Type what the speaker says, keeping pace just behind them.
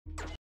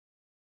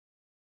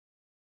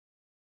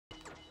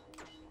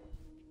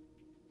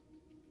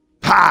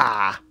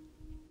Ah!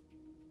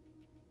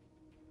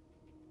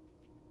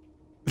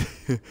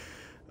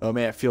 Oh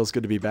man, it feels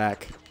good to be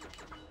back.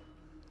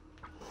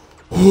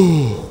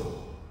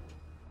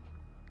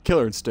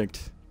 Killer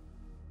Instinct.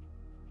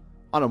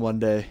 On a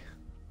Monday.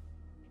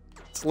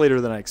 It's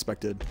later than I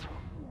expected.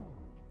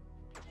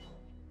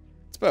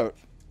 It's about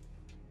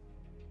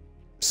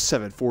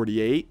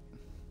 7:48.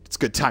 It's a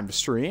good time to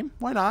stream.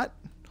 Why not?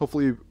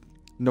 Hopefully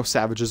no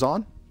savages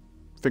on.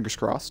 Fingers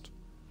crossed.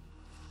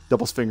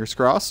 Doubles fingers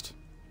crossed.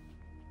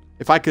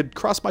 If I could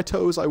cross my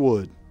toes, I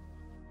would.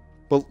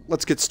 But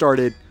let's get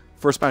started.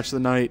 First match of the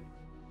night.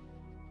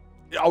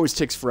 It always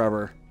takes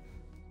forever.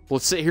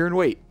 Let's sit here and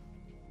wait.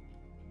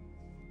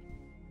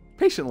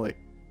 Patiently.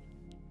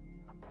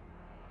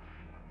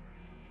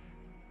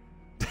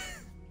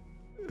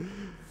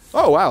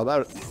 Oh wow,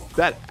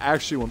 that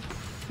actually went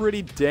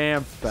pretty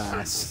damn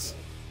fast.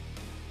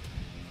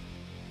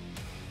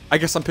 I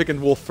guess I'm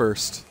picking Wolf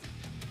first.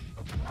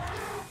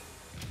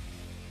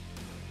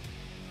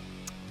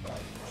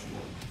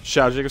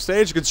 Shout out Jago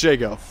stage against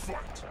Jago.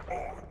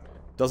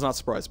 Does not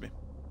surprise me.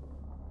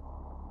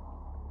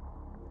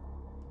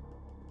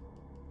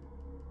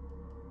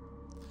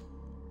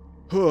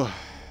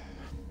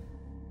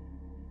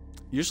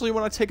 Usually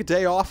when I take a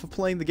day off of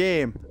playing the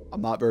game,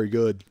 I'm not very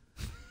good.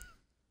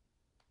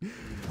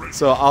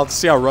 So I'll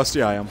see how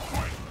rusty I am.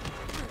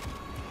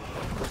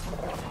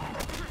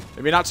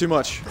 Maybe not too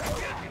much.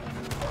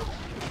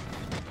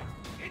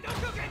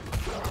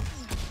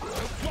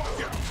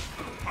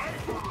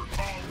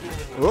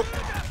 Whoop.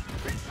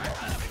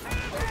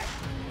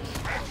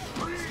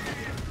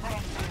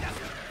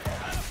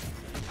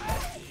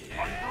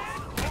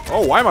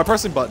 Oh, why am I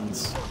pressing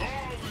buttons?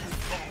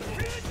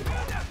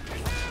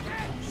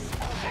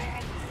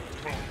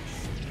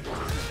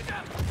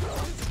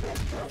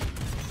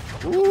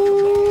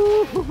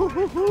 Ooh.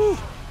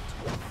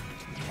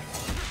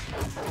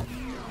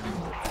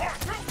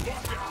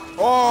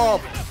 Oh.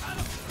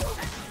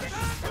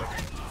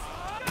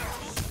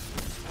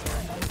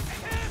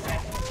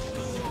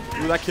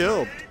 Ooh, that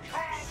killed.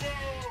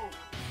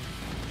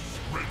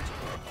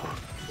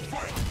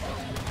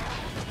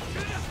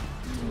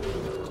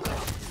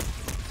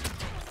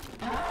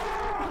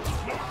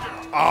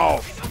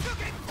 Oh.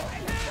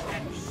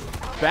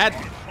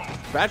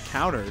 Bad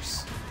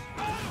counters.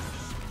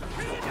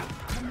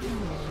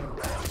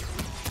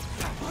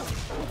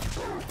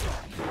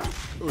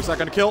 Ooh, is that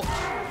gonna kill?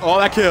 Oh,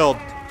 that killed.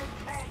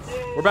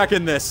 We're back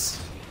in this.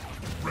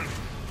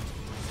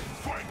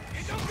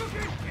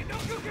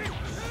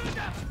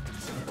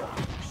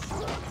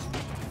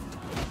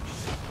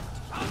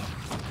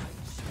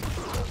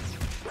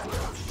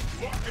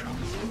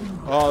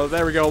 Oh,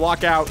 there we go.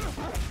 Lock out.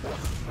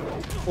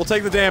 We'll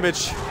take the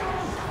damage.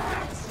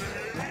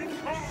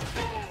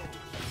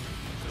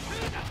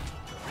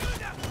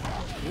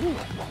 Ooh.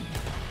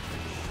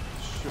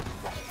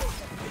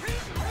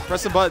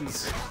 Press the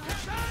buttons.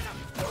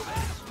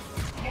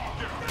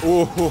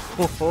 Ooh,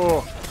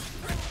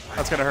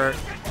 that's gonna hurt.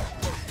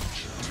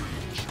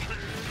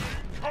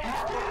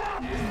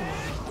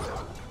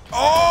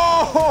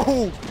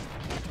 Oh!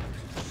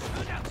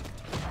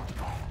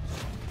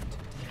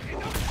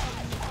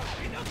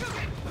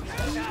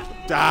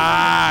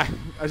 Die!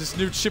 I just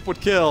knew Chip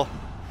would kill.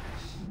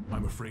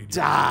 I'm afraid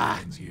Die!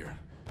 Here.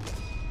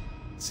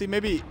 See,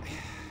 maybe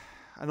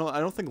I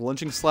don't think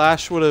lunging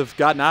slash would have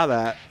gotten out of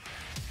that.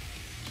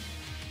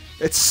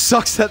 It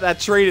sucks that that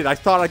traded. I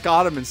thought I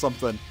got him in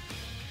something.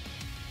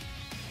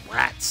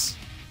 Rats.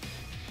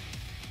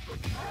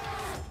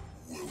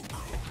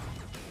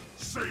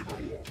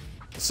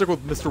 Stick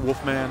with Mr.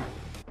 Wolfman.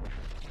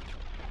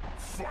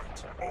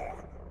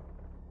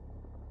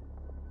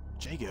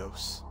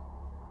 Jagos.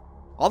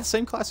 All the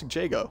same classic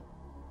Jago.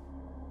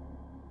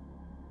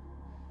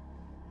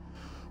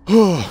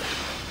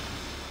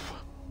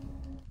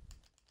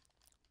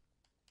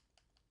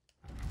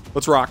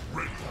 Let's rock.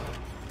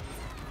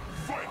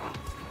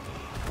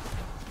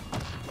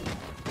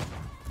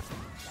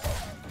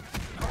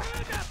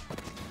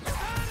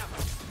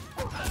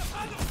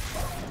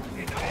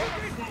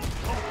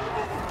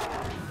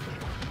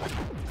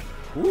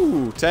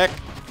 Ooh, tech.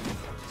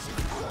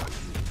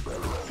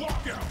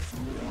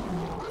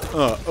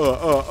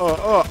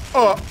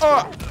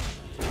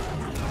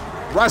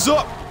 Rise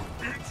up.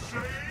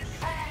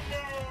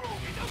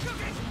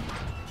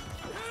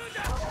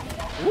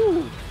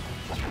 Ooh.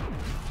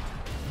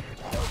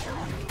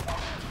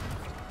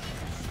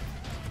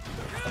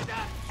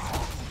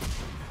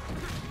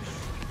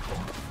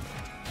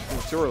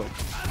 Too early.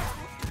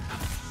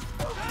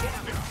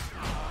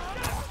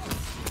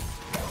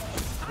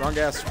 Wrong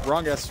gas,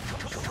 wrong gas.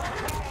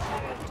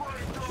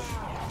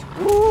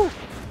 Woo!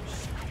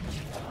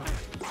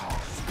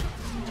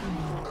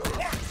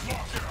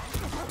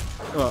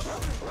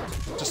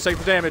 Just take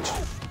the damage.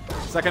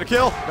 Is that gonna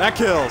kill? That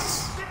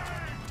kills.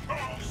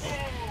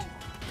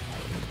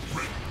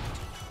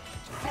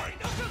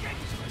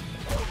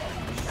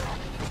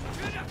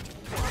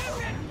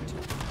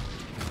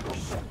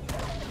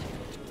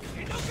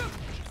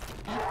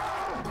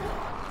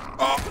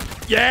 Oh,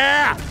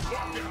 yeah!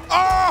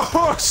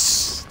 Oh!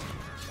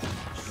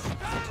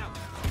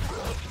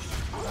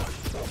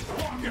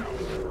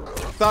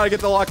 Thought I'd get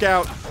the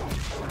lockout.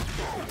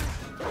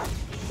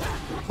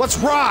 Let's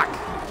rock!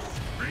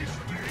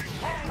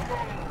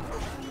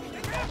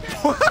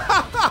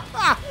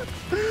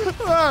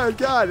 Oh,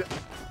 God.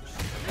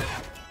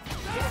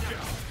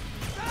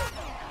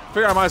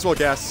 Figure I might as well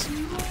guess.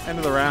 End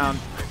of the round.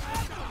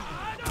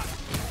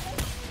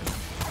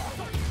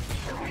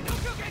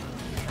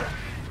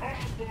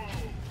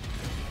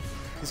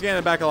 He's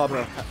getting back a lot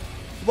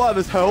of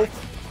his health.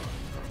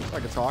 If I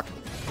could talk.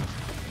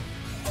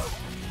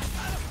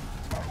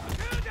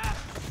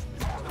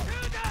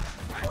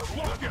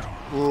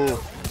 Ooh.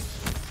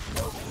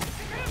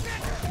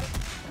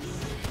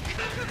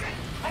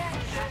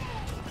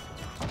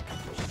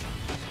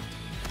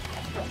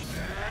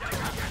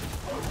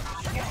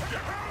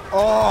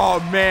 Oh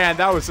man,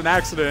 that was an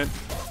accident.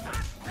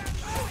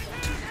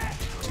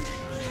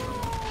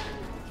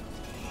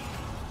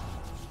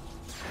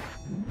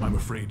 I'm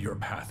afraid your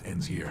path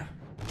ends here.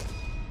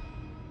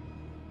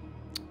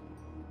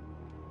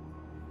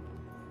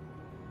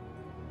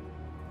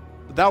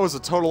 That was a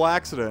total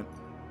accident.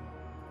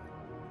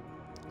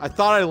 I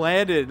thought I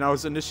landed and I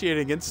was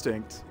initiating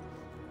instinct.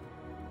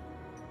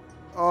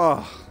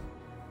 Ugh.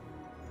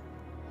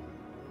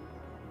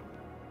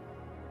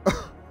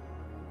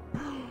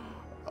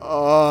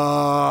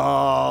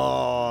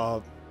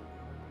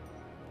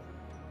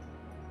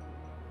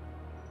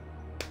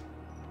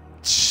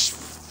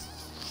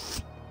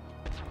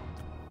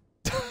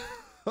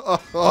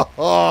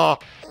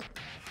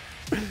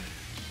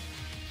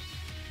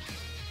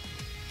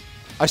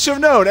 I should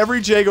have known.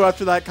 Every Jago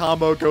after that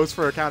combo goes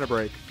for a counter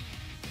break.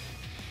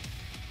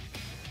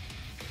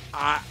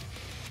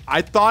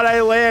 I thought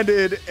I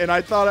landed, and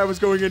I thought I was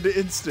going into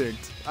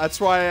instinct.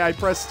 That's why I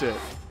pressed it.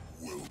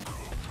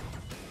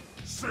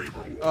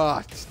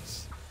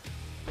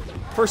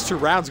 First 2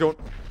 rounds going.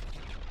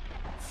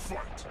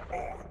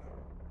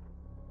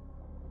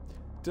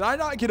 Did I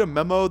not get a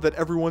memo that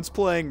everyone's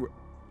playing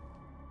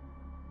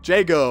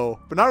Jago?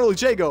 But not only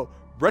Jago,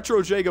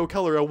 Retro Jago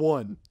Color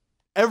L1.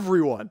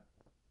 Everyone.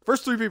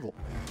 First 3 people.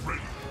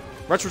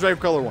 Retro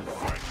Jago Color 1.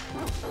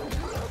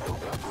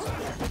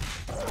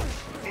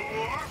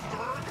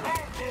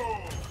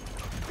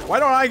 Why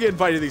don't I get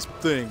invited to these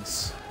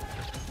things?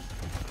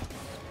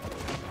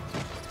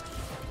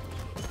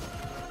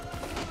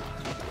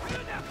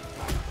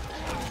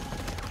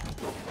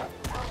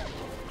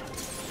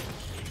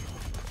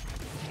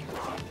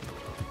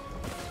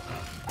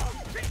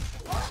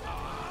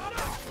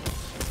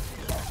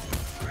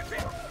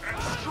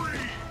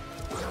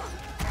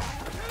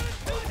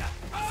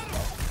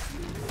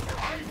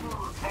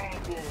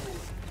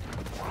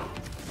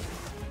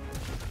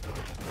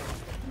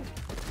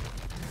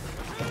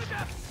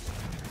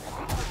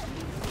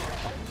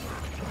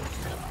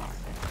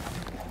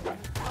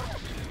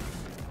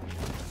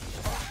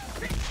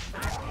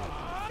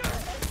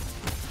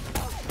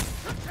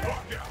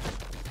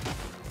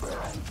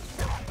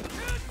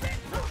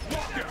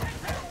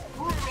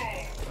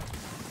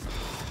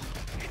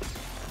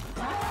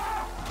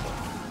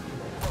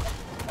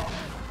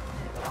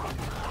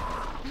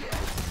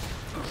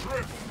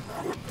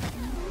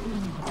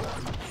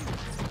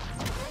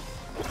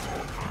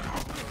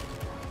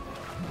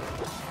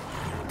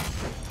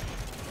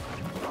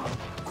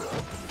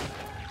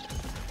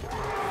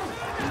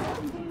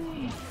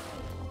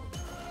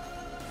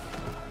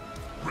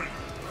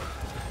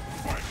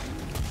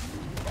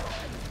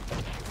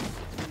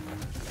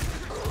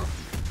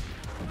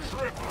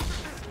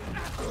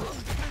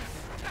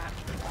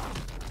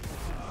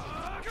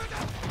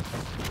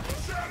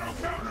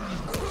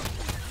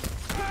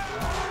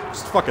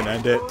 Just fucking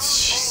end it.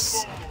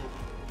 Jeez.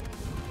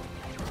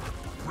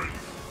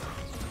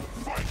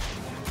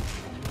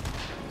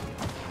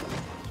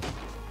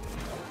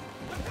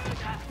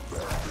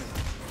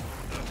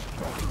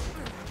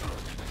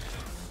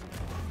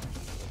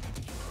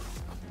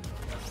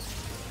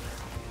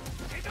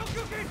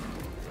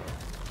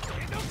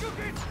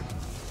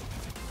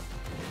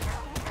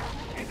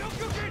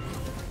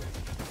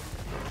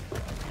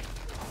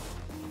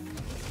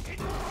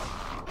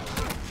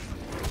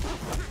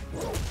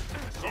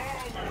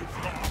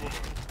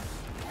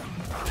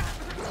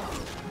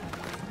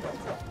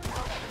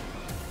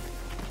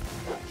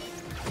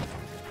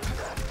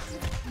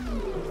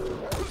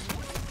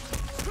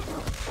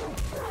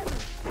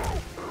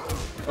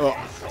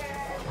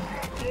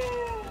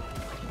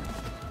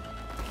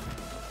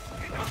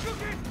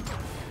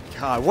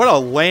 God, what a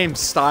lame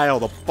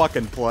style to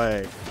fucking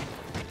play.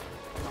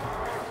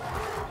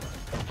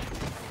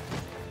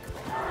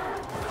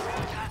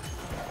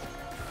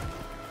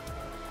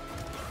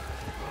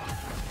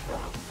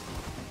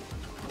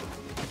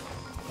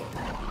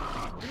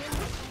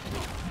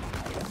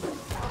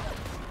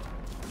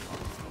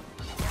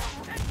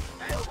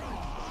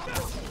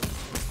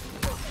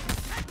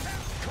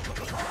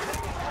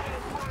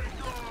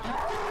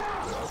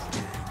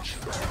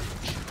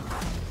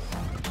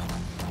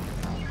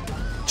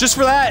 Just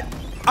for that,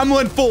 I'm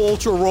going full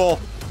ultra roll.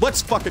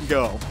 Let's fucking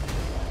go.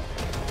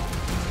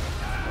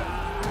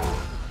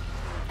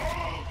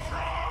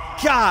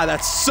 God,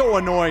 that's so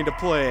annoying to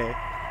play.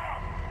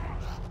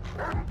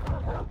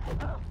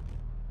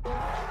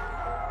 Awesome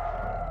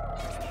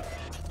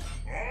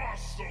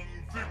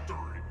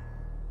victory.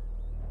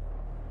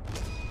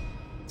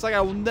 It's like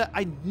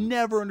I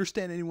never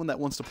understand anyone that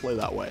wants to play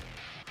that way.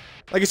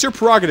 Like, it's your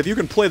prerogative. You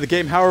can play the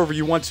game however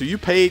you want to. You're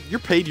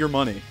paid your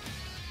money.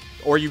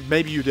 Or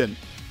maybe you didn't.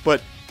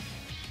 But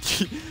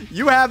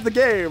you have the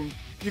game.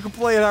 You can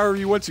play it however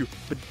you want to.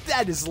 But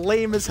that is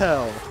lame as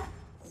hell.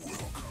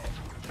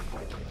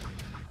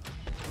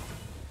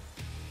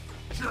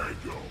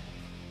 Jago.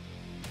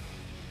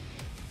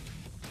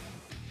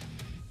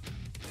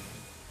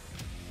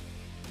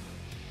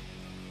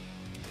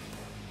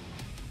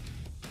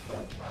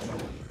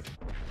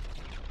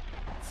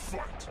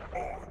 Fight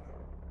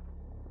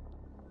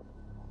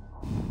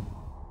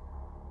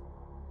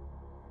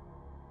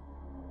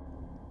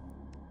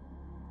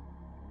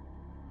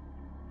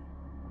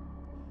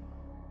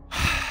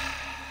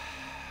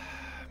on.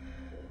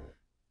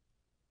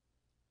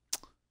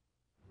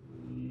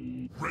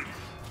 Ready.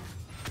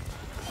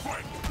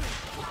 Fight.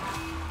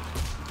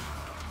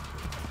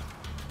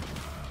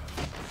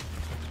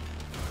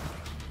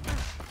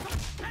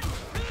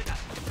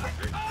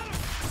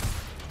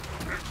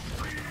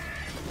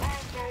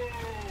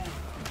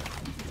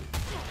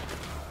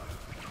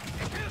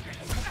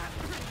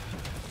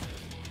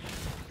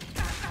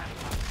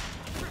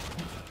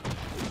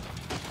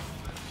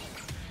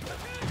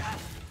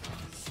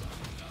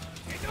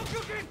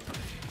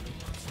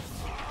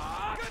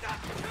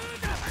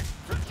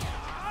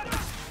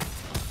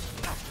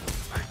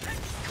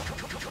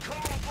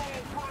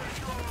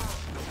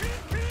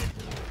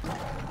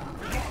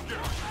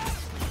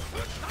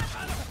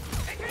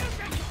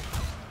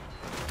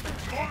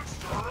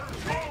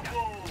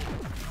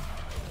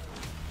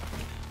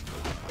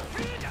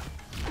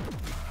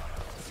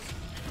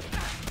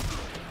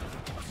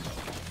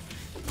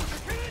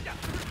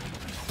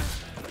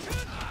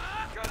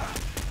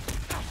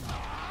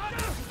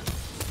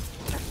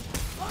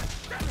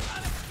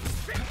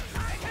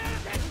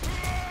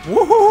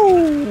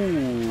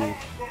 Woohoo!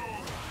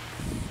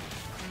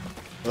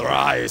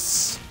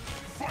 Nice.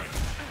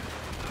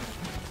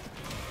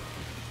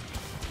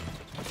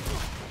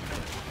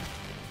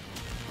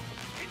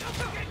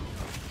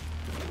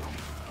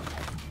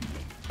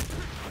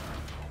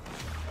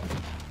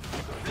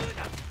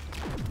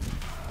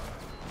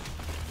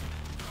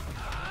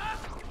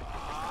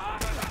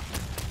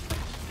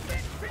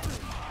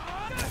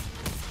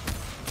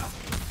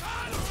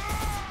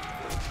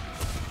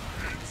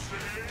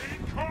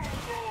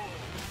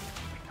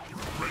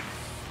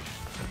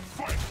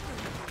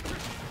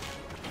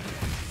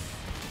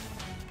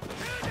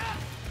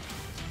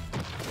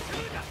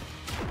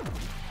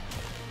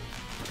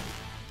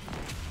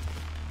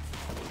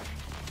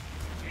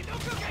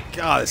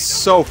 God, it's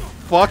so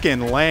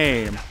fucking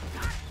lame.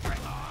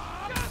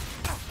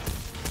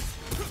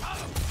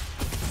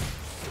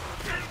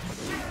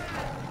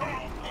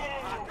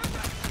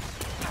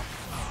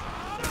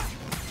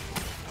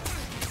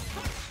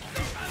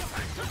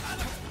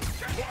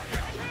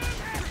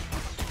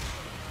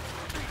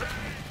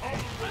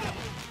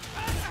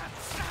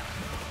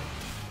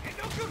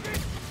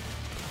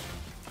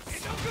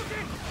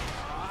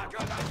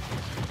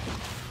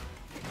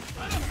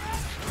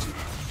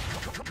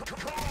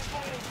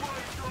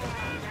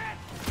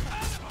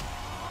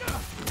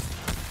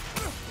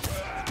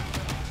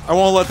 I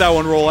won't let that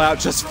one roll out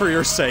just for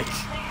your sake.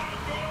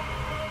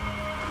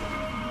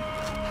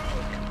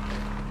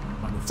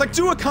 It's like,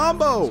 do a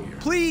combo,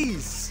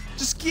 please.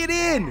 Just get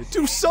in,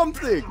 do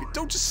something.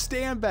 Don't just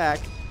stand back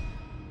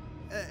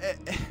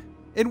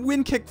and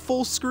win kick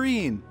full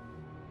screen.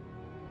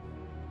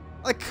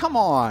 Like, come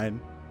on.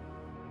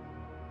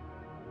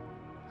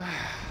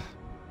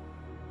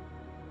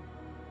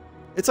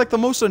 It's like the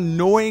most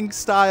annoying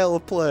style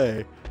of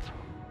play.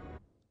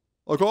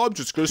 Like, oh, I'm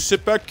just gonna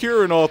sit back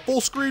here and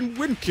full screen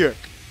win kick.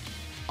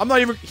 I'm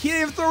not even. He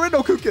didn't even throw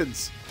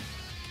Endokukens.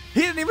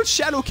 He didn't even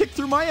shadow kick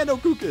through my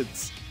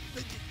Endokukens.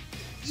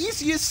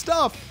 Easiest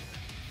stuff.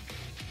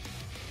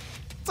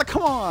 It's like,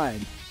 come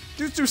on,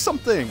 dude, do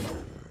something.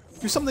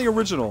 Do something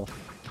original.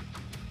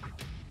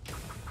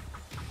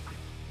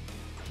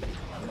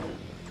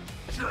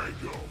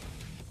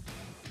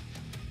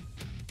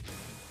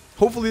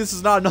 Hopefully, this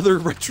is not another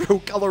retro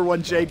color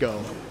one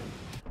Jago.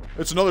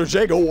 It's another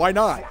Jago. Why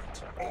not?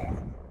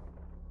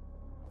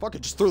 Fuck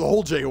it, just throw the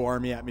whole Jago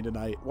army at me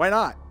tonight. Why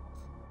not?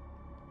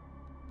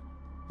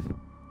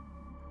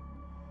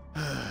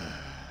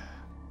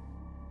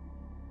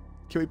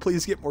 Can we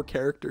please get more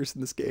characters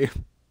in this game?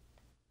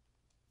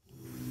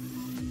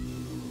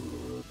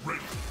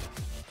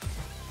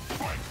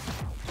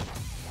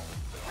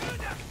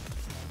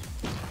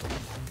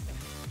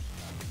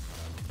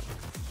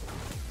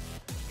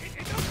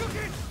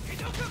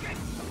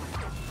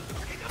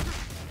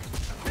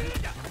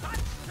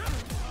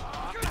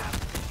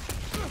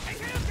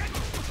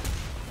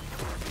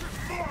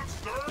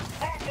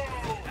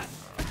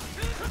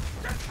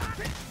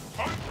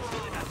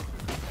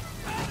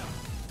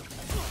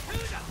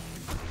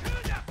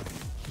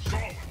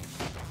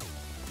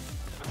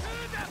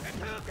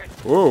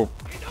 Whoa.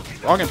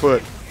 Wrong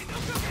input.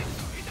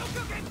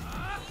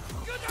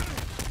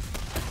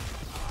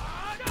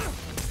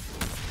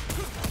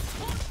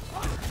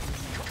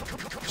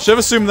 Should have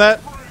assumed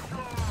that.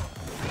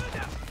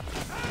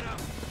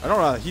 I don't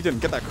know. He didn't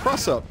get that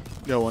cross up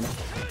going.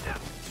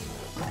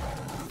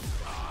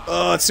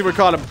 Let's see what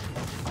caught him.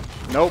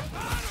 Nope.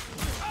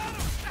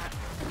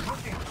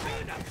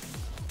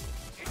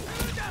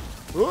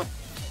 Ooh.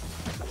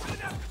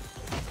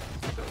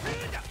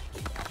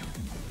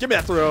 Give me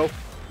that throw.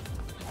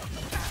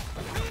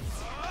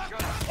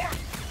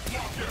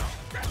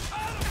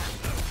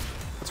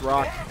 Let's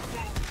rock.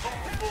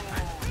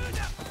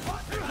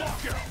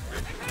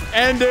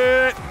 End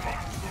it.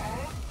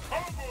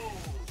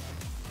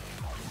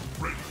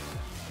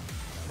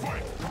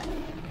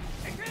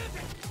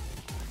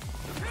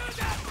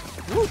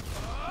 Woo.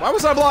 Why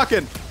was I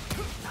blocking?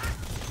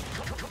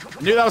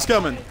 I knew that was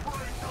coming.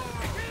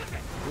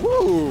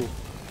 Woo.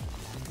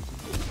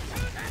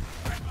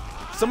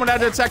 Someone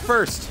had to attack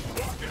first.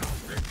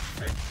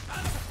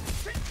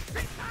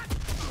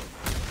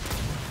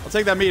 I'll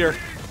take that meter.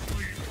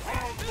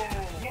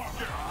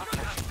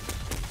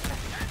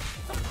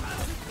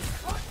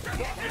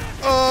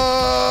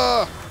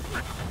 Oh.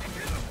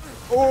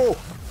 Oh,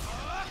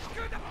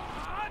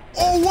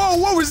 whoa,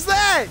 what was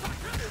that?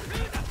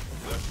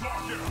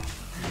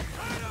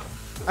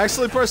 I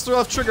accidentally pressed the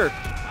left trigger.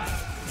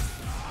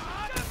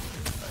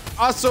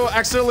 Also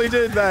accidentally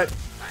did that.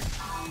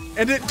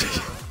 And it...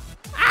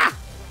 Ah!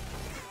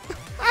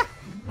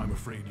 I'm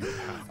afraid you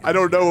have. I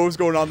don't know what was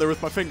going on there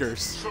with my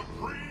fingers.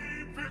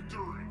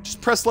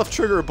 Just press left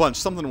trigger a bunch.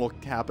 Something will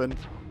happen.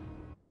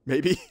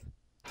 Maybe.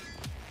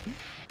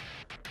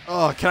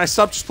 Oh, can I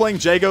stop just playing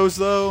Jagos,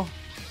 though?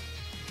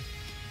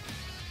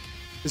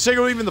 Is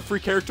Jago even the free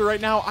character right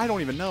now? I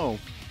don't even know.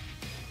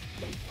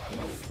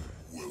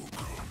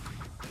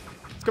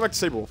 Let's go back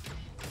to Saberwolf.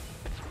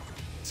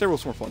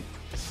 Saberwolf's more fun.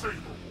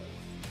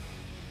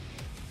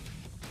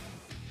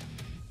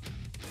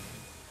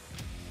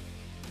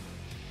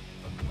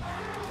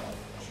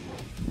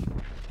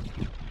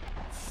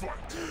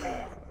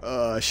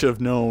 I should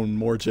have known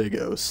more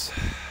Jagos.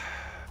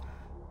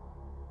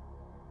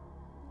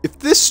 If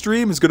this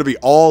stream is going to be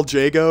all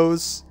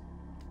Jagos,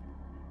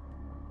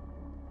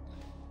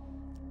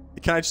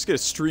 can I just get a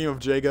stream of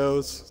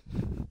Jagos?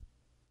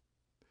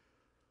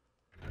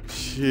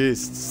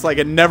 Jeez, it's like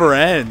it never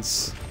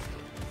ends.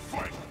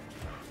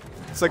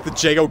 It's like the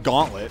Jago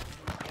gauntlet.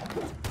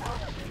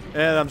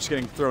 And I'm just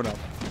getting thrown up.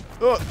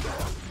 Ugh.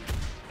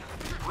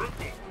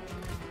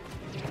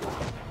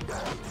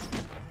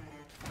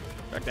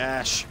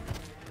 Backdash.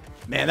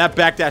 Man, that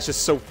backdash is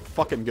so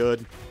fucking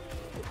good.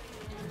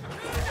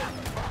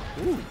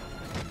 Ooh.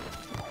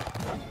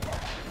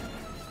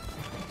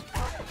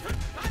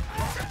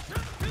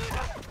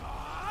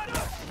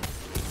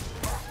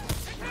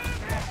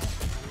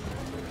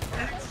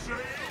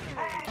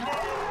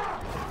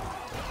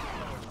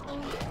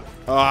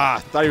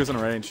 Ah, thought he was in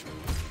range.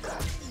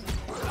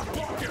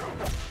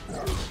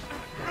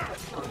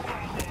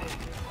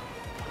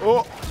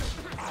 Oh!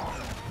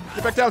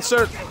 Get back down,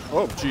 sir!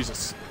 Oh,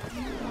 Jesus.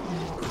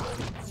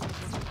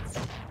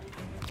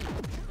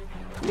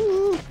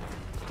 Woo.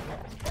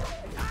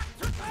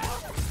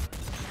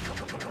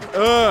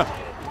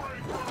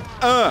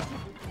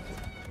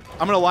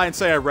 I'm gonna lie and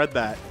say I read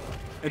that.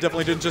 I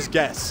definitely didn't just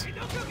guess.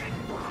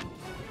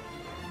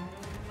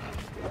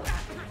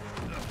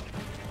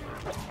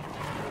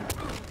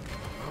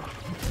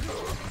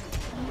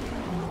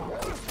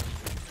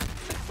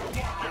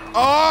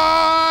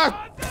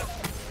 Ah!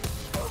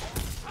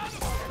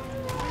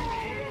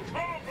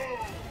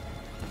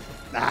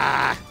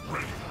 Ah!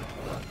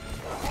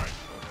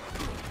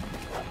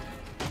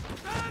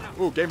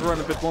 Ooh, game run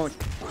a bit long.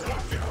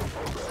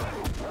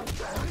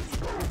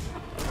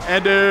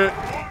 And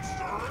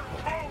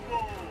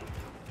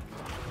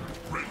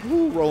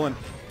ooh, rolling.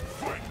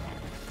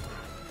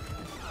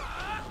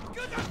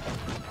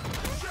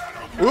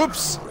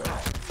 Oops.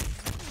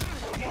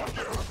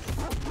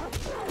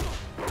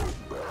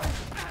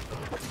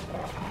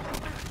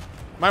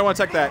 Might want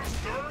to take that.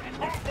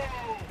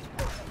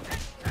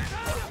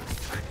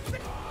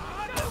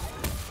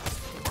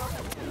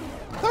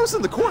 That was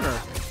in the corner.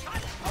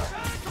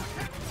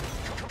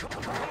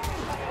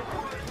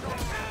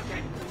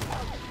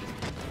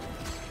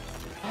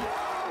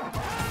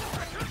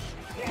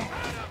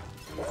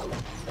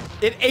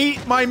 It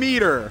ate my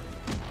meter.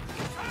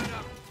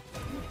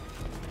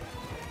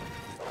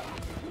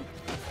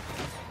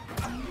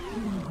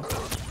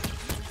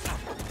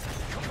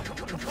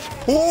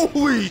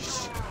 Holy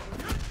sh!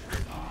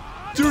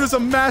 Dude is a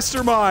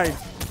mastermind.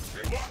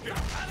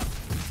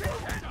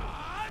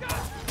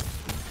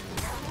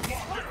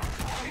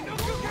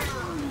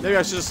 Maybe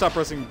I should just stop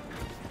pressing.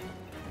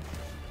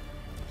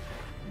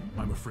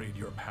 I'm afraid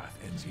your path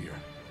ends here.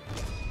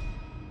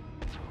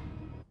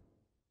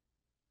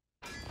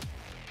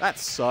 That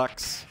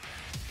sucks.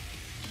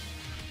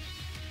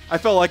 I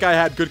felt like I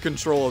had good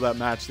control of that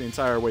match the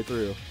entire way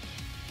through.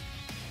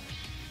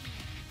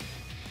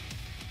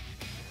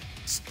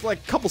 It's like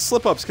a couple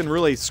slip-ups can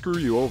really screw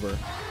you over.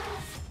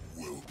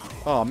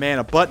 Oh man,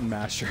 a button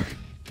masher.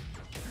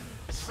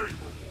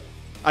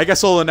 I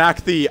guess I'll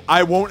enact the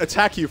I won't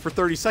attack you for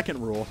 30-second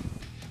rule.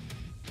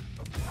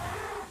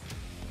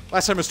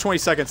 Last time it was 20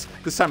 seconds.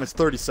 This time it's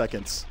 30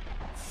 seconds.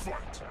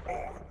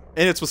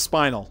 And it's with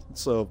Spinal.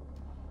 So,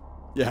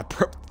 yeah,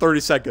 30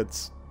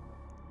 seconds.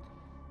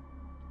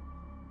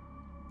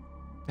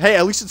 Hey,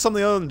 at least it's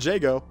something other than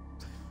Jago.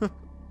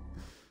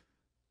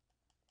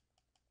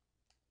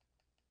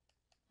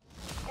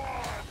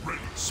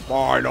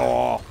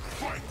 Spinal.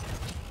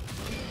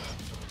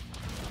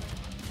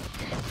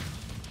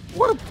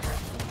 Whoop.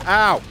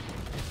 Ow.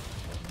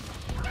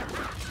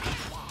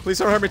 Please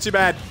don't hurt me too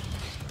bad.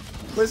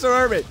 Please don't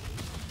hurt me.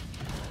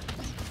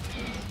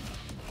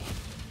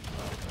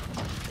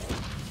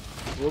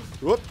 Whoop,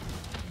 whoop.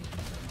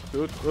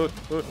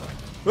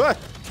 Ah!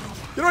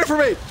 Get away from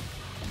me!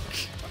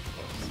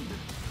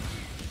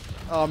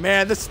 Oh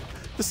man, this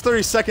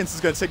 30 seconds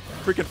is gonna take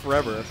freaking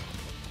forever.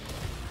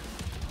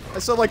 I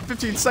still have like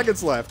 15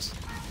 seconds left.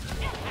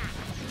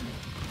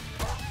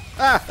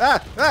 Ah!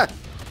 Ah! Ah!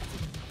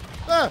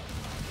 Ah!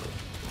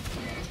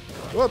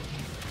 Whoop!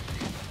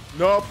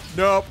 Nope!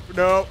 Nope!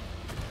 Nope!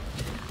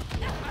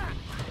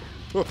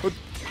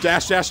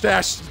 Dash! Dash!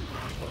 Dash!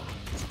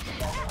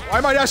 Why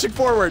am I dashing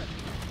forward?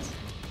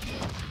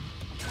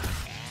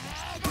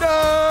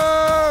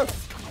 No!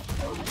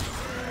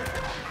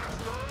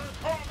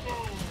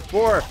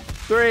 4,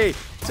 3,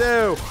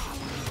 2,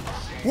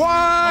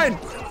 1!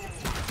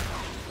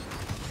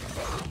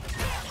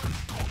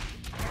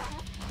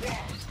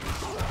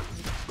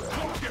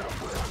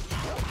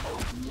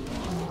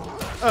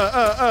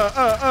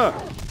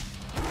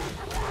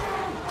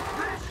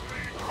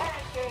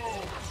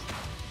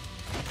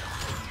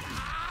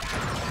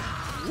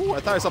 Ooh, I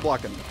thought I saw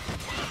blocking.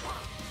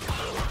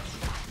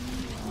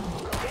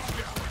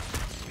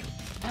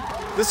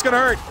 This is gonna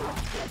hurt.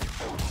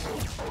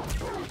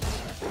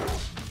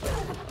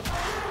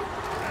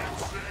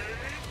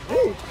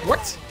 Ooh,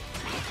 what?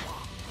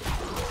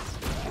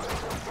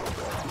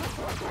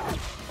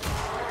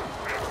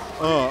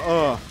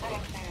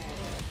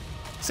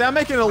 See, I'm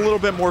making it a little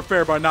bit more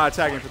fair by not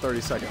attacking for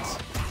 30 seconds.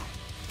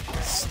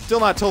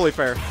 Still not totally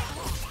fair.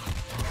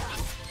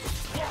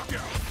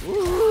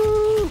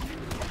 Woo!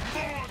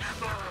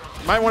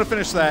 Might want to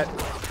finish that.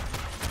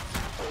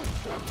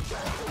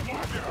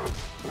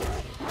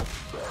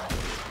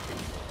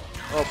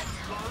 Oh,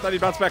 thought he'd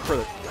bounce back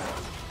further.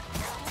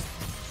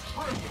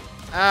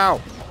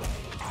 Ow.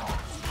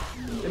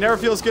 It never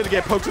feels good to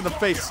get poked in the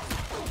face.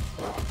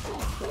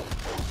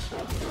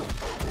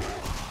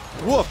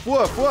 Woof,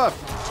 woof, woof.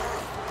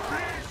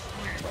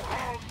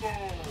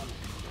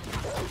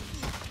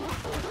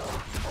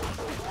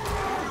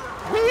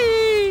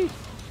 Whee!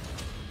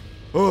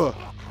 Ugh.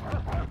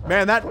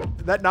 Man,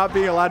 that not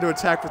being allowed to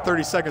attack for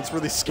 30 seconds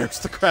really scares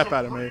the crap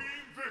out of me.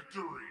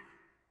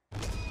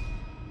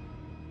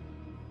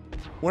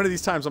 One of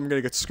these times I'm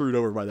gonna get screwed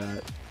over by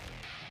that.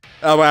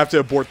 I'm gonna have to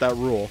abort that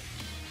rule.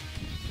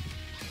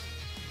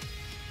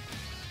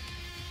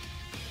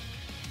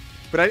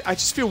 But I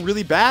just feel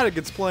really bad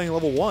against playing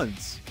level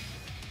 1s.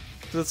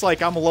 Cause it's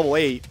like I'm a level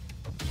 8.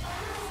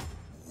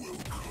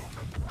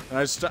 And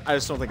I just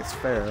don't think it's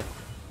fair.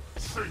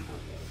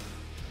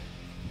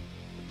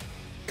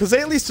 Cause they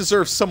at least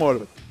deserve somewhat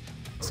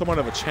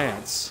of a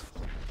chance.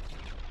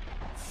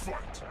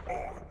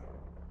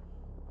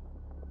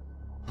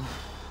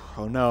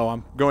 Oh no,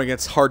 I'm going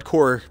against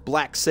hardcore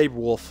Black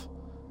Saberwolf.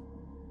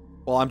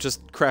 Well, I'm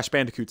just Crash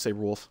Bandicoot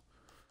Saberwolf.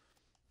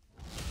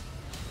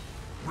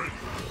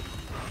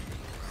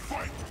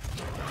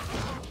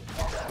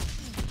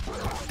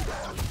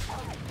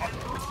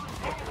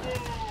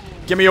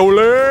 Give me your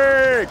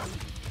leg!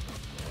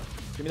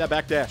 Give me that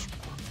back dash.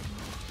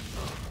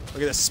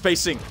 Look at this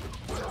spacing.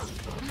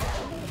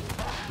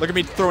 Look at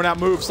me throwing out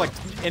moves like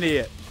an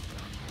idiot.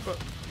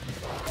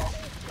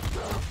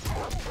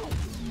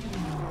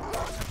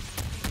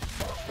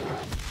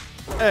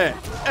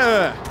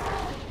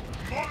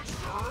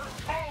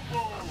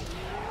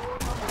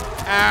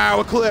 Ow,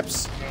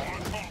 Eclipse.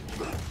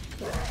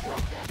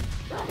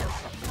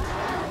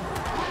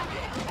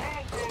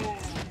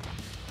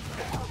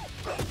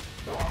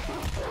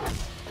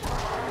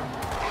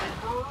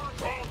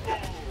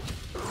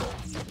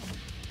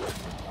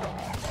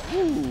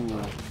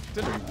 Ooh,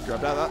 didn't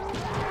grab that.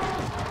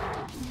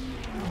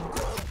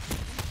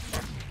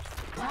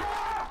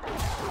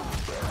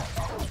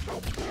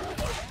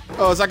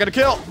 Oh, is that gonna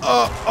kill?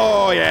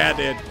 Oh yeah, it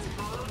did.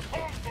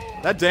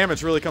 That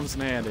damage really comes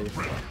in handy.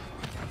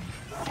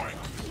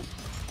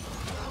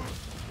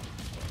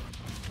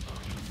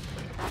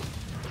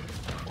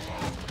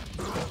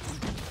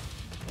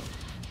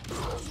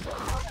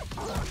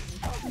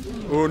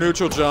 Ooh,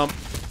 neutral jump.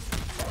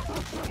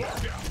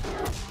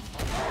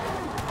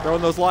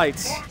 Throwing those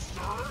lights.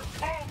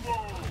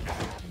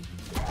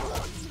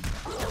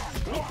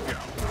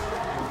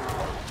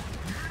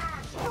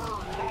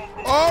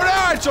 Oh no!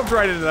 I jumped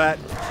right into that.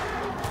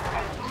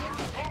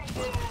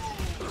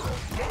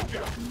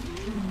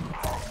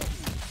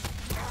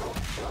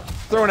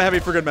 Throwing a heavy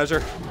for good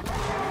measure.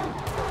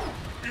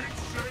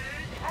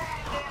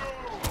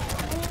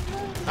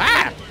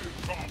 Ah!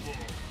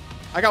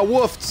 I got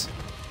woofed.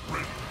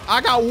 I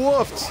got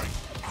woofed.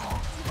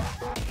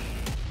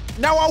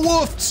 Now I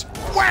woofed.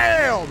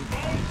 Wham!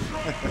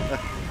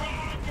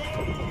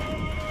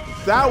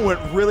 That went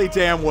really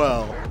damn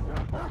well.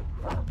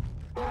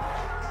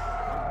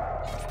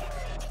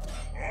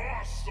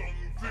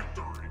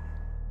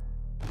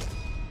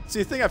 See,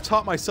 the thing I've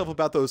taught myself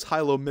about those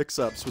high-low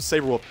mix-ups with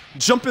Saberwolf,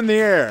 jump in the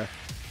air.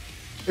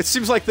 It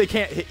seems like they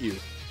can't hit you.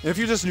 And if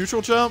you just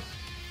neutral jump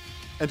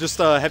and just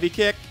heavy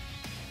kick,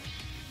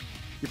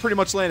 you pretty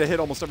much land a hit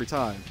almost every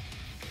time.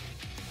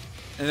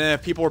 And then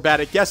if people are bad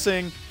at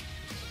guessing,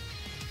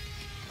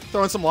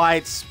 throwing some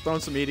lights, throwing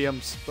some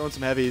mediums, throwing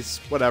some heavies,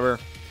 whatever.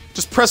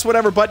 Just press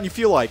whatever button you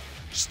feel like.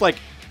 Just like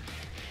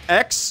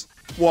X,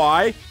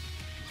 Y,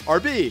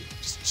 RB.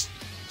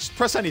 Just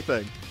press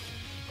anything.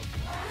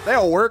 They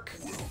all work.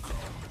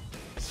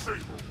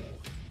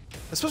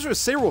 Especially with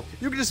Saberwolf,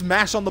 you can just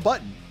mash on the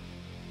button.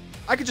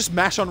 I could just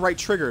mash on right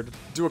trigger to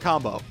do a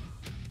combo.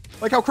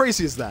 Like, how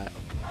crazy is that?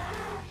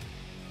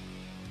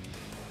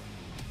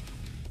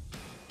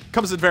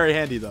 Comes in very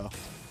handy, though.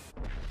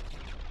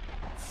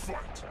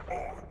 Fight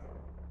on.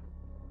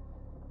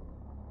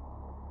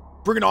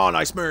 Bring it on,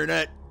 Ice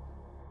Marionette.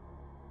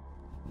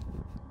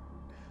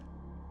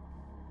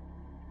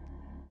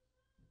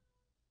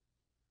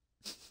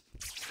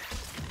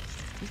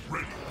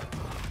 Ready.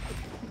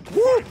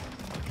 Woo!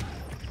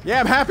 Yeah,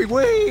 I'm happy.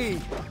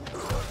 Wee!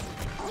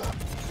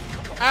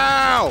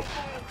 Ow!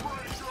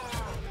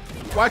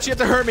 Why'd you have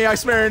to hurt me,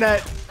 Ice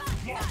Marionette?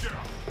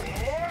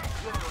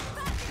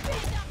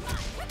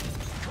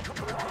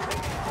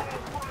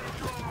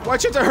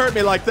 Why'd you have to hurt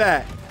me like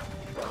that?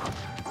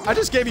 I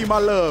just gave you my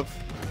love.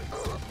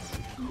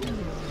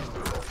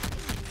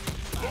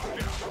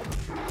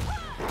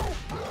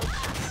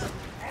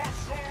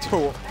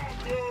 Oh.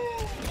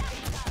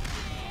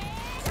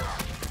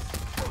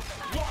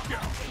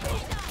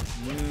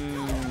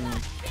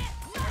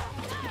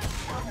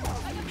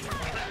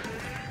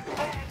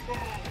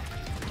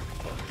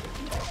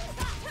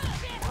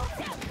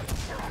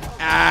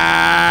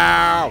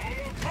 Ow!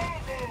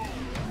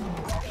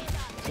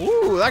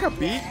 Ooh, that got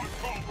beat.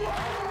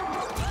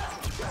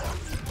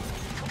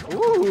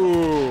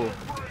 Ooh.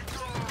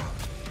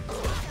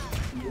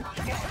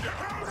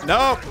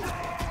 Nope.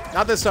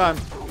 Not this time.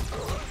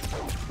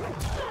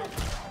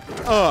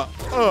 Oh,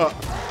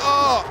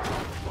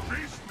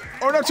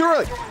 no, too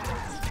early.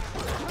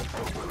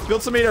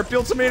 Build some meter,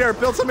 build some meter,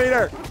 build some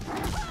meter.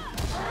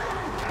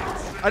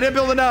 I didn't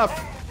build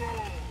enough.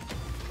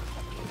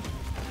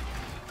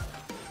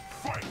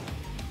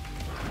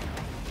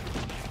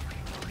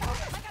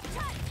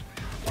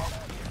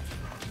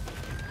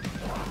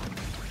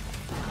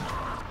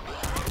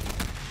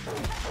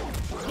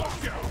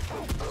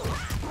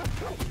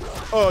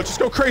 Oh, just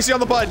go crazy on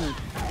the button.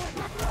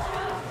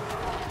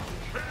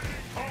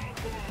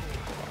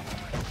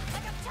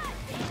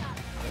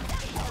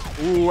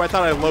 Ooh, I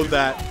thought I'd load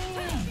that.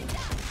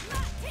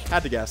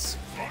 Had to guess.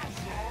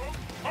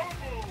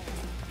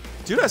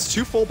 Dude has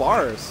 2 full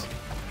bars.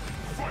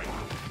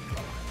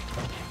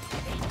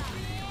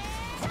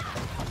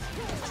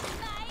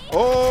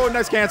 Oh,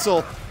 nice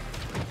cancel.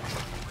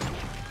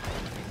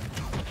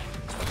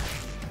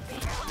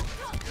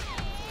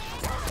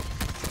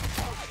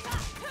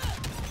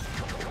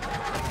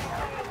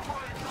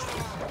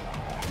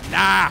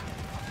 Nah.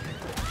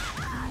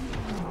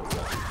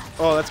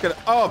 Oh, that's good.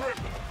 Oh.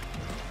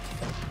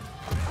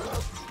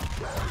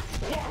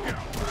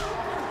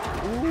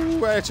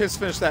 Ooh, I had a chance to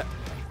finish that.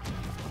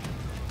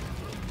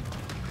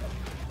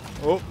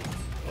 Oh.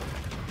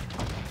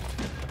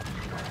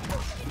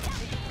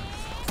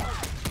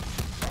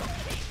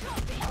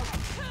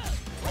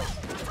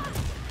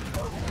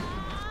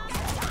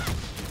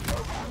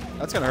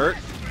 That's gonna hurt.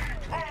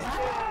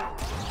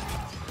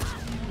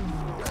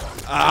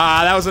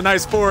 Ah, that was a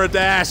nice forward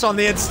dash on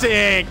the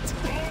instinct.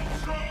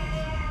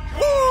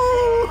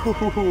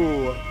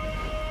 Woo!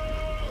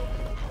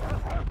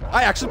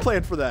 I actually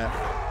planned for that.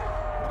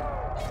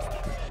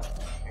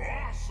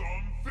 Awesome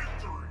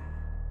victory.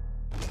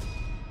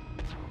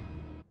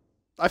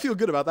 I feel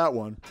good about that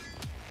one.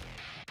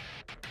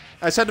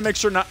 I just had to make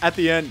sure not at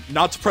the end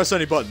not to press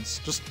any buttons.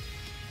 Just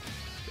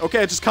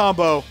okay, just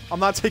combo.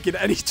 I'm not taking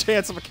any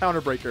chance of a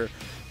counter breaker.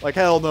 Like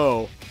hell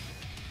no.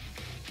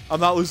 I'm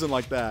not losing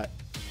like that.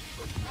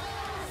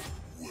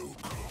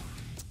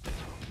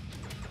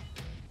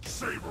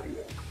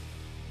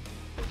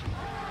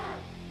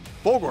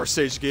 Bulgor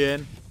stage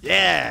again.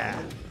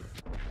 Yeah.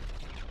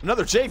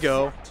 Another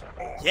Jago.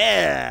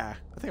 Yeah.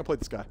 I think I played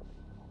this guy.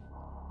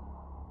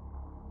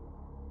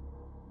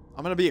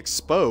 I'm going to be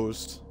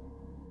exposed.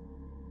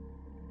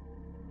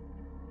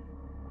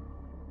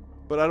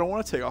 But I don't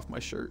want to take off my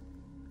shirt.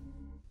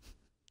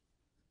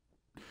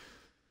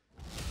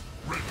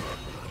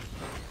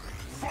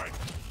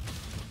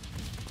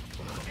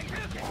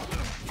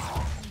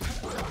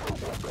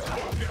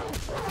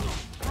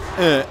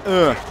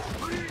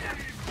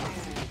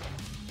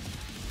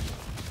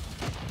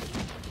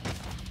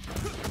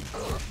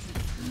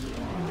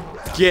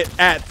 Get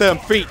at them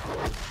feet.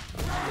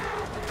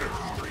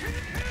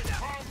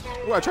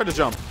 Ooh, I tried to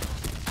jump.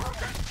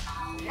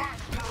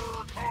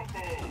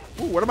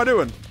 Ooh, what am I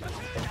doing?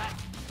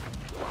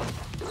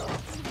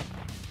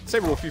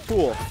 Saberwolf, you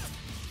fool.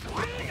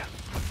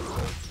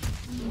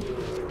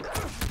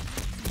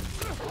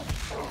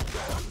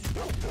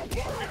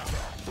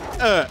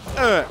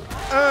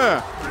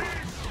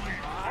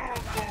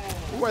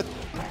 What?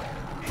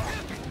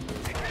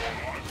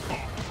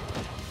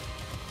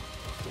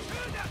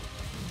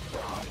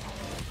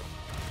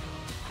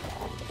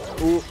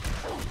 Ooh.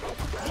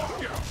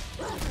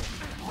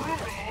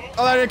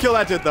 Oh, I didn't kill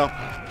that dude, though.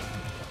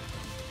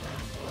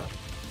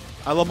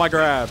 I love my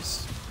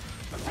grabs.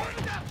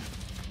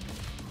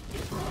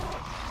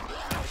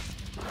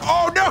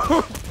 Oh,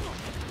 no!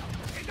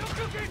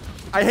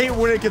 I hate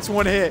when it gets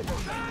one hit.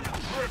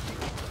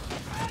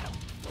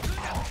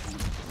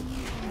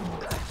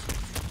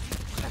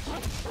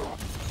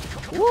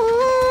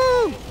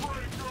 Woo!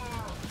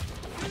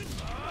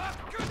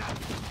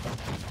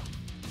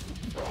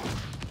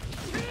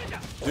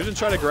 Dude didn't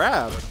try to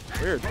grab.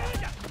 Weird.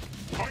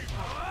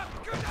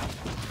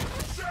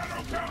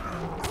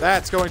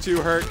 That's going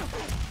to hurt.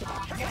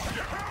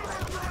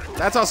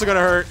 That's also going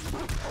to hurt.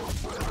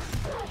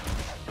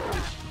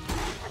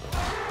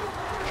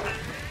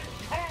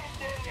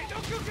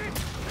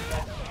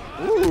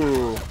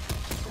 Ooh.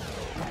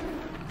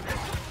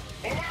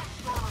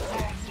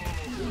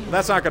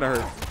 That's not going to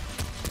hurt.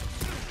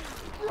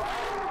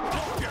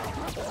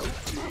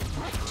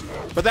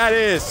 But that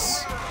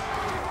is.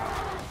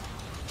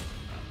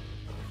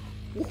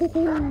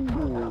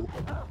 Ooh.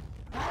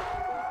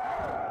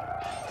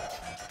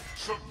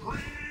 Supreme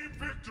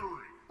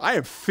victory. I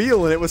am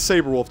feeling it with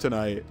Saberwolf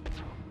tonight.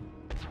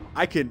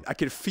 I can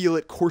feel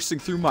it coursing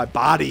through my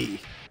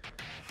body.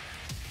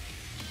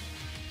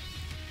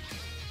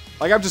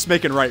 Like I'm just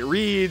making right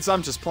reads.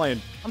 I'm just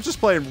playing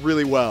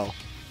really well.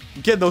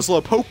 I'm getting those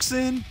little pokes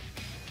in.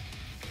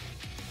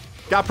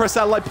 Gotta press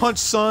that light punch,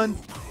 son.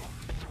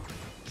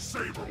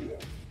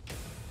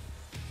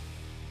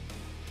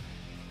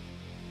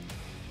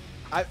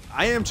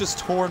 I am just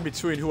torn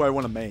between who I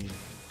want to main.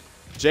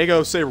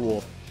 Jago,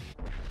 Saberwolf.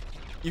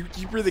 You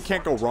really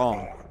can't go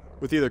wrong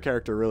with either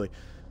character, really.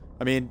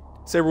 I mean,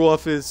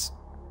 Saberwolf is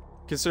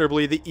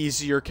considerably the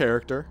easier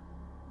character.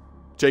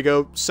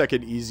 Jago,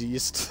 second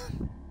easiest.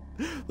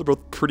 They're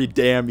both pretty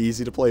damn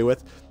easy to play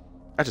with.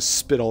 I just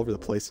spit all over the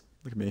place.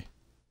 Look at me.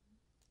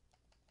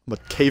 I'm a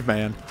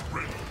caveman.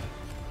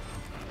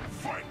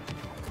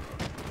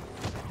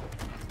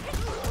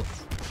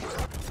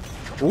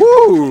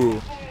 Woo!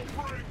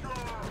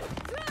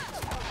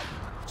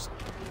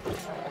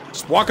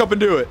 Just walk up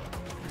and do it.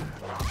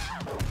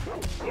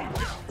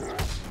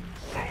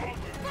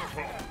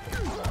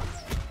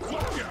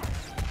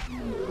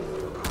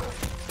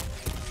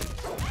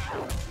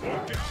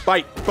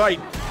 Bite, bite,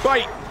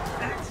 bite!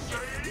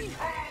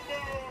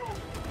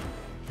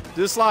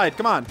 Do the slide,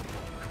 come on.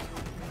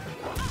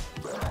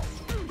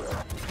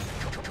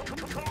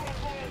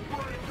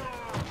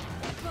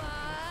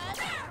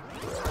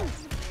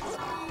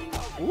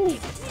 Ooh.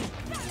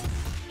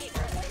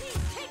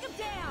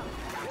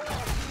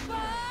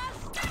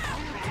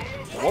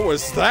 What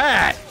was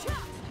that?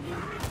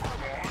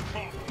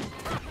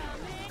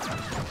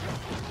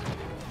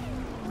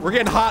 We're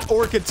getting hot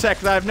orchid tech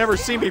that I've never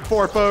seen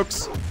before,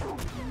 folks.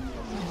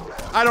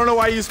 I don't know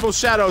why I use both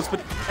shadows, but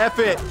F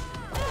it.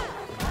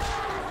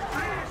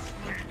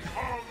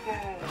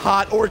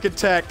 Hot orchid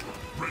tech.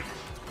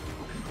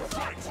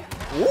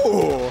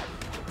 Ooh.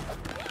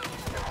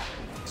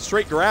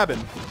 Straight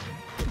grabbing.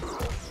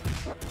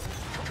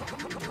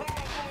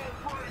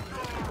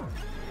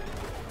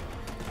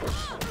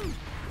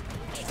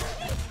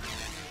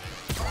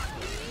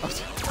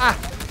 Ah,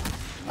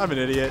 I'm an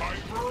idiot.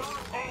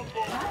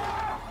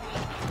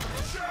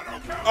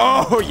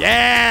 Oh,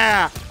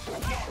 yeah!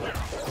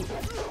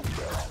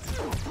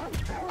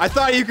 I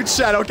thought you could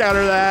shadow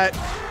counter that.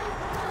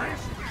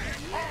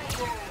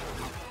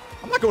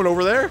 I'm not going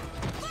over there.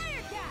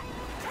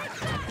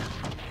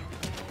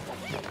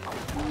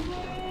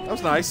 That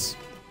was nice.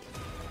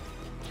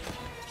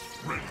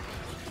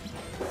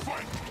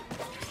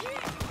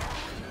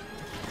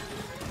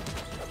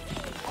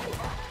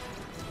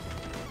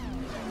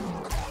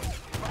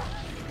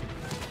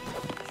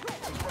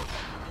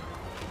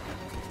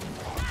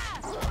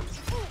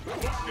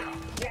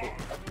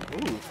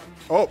 Ooh.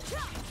 Oh.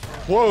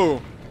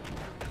 Whoa.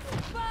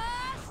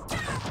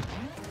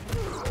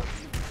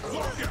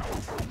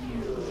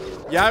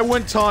 Yeah, I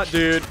went taunt,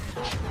 dude.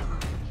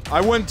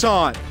 I went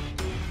taunt.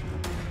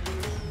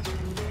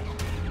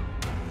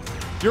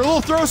 Your little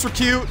throws were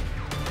cute.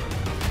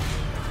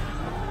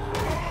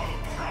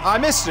 I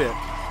missed it.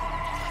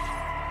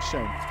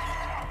 Shame.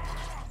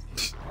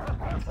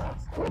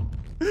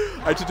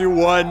 I had to do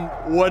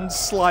one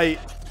slight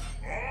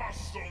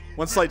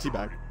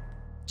teabag.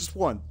 Just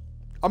one.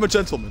 I'm a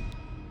gentleman.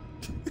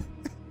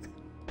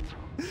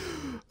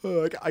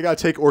 I gotta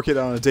take Orchid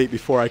on a date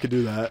before I can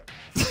do that.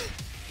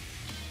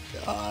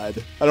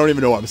 God. I don't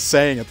even know what I'm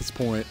saying at this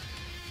point.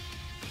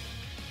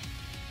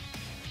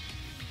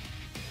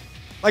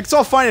 Like, it's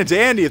all fine and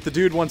dandy if the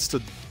dude wants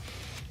to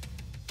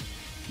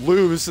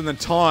lose and then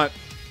taunt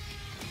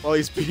while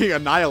he's being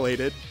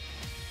annihilated.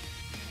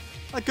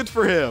 Not good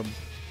for him.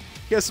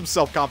 He has some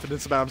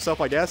self-confidence about himself,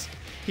 I guess.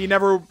 He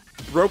never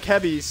broke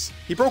heavies.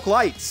 He broke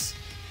lights.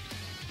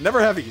 Never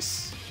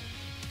heavies.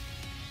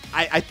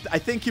 I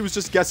think he was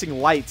just guessing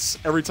lights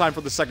every time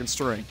for the second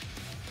string.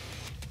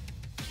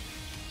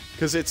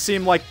 Because it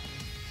seemed like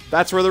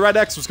that's where the red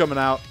X was coming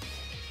out.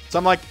 So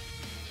I'm like,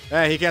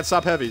 he can't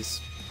stop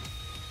heavies.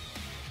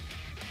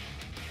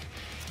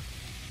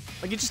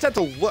 Like, you just have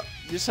to look.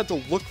 You just have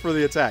to look for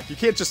the attack. You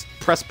can't just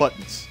press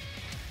buttons.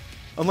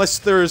 Unless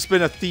there's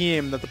been a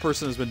theme that the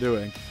person has been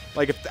doing.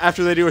 Like, if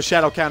after they do a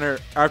shadow counter,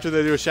 after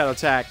they do a shadow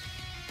attack,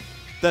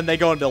 then they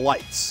go into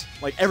lights.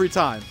 Like, every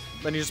time.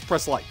 Then you just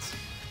press lights.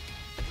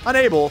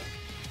 Unable.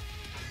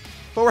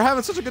 But we're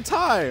having such a good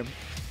time.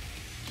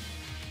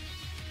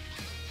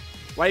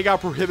 Why you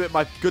gotta prohibit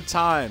my good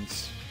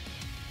times?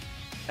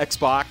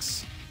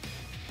 Xbox.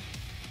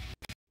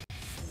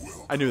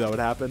 I knew that would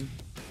happen.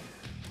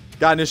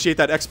 Gotta initiate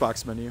that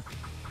Xbox menu.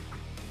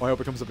 Oh, I hope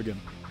it comes up again.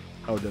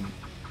 Oh, it didn't.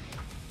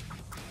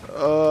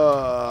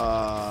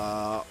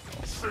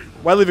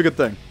 Why leave a good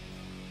thing?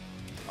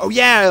 Oh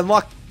yeah,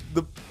 unlock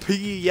the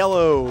piggy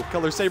yellow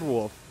color saber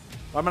wolf.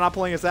 Why am I not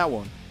playing as that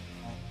one?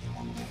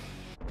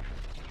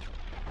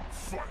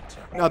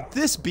 Now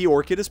this bee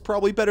orchid is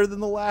probably better than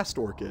the last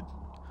orchid.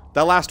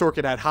 That last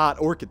orchid had hot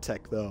orchid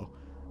tech though.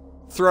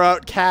 Throw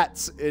out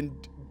cats and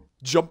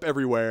jump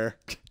everywhere.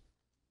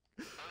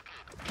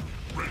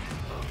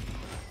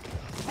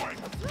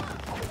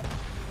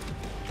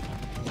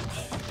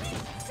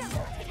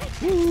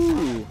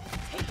 Woo!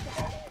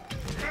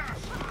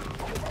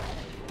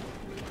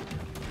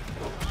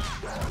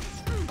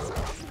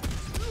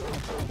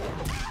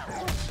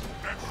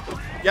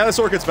 Yeah, this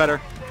orchid's better.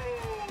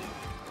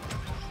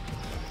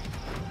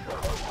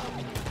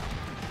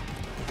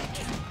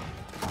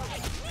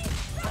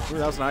 Ooh,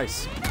 that was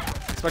nice.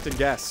 Expecting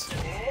guess.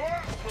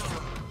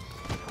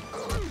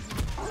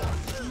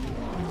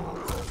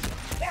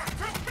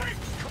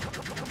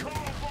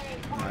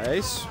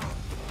 Nice.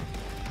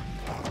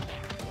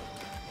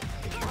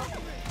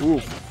 Ooh.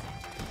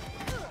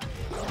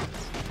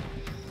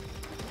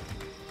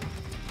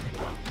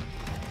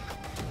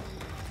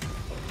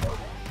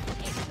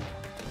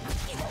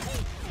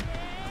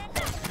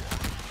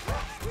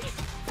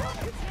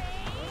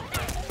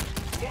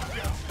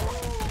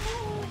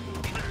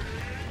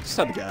 Just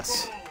had to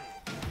guess.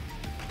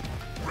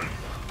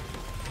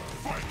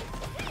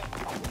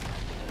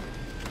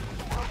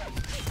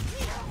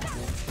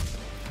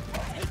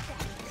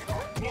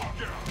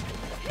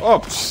 Oh,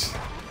 psh.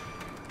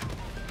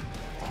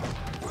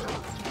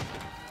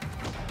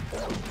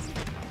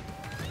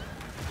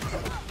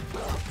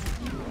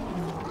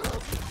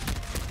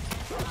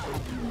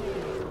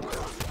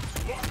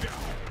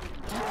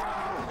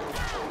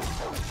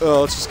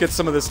 Oh, let's just get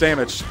some of this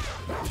damage.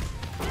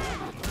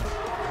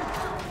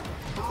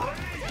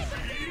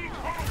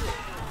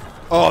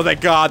 Oh,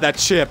 thank God, that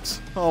chipped.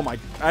 Oh my,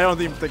 I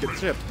don't even think it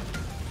chipped.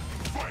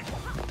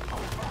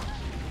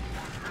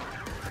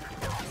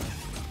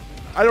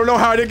 I don't know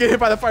how I didn't get hit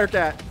by the fire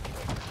cat.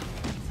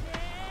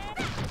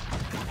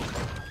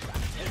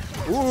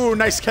 Ooh,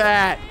 nice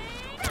cat.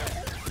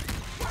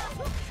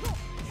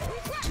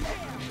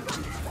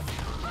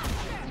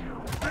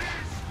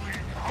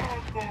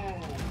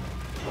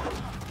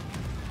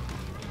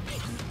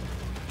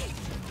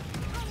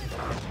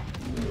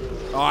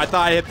 Oh, I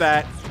thought I hit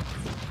that.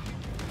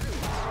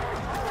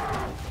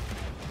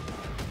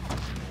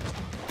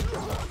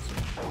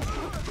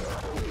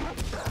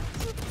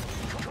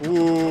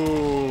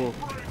 Ooh.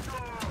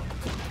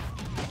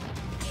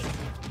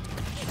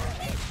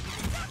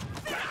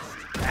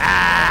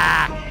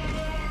 Ah!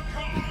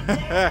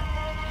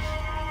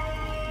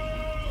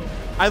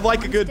 I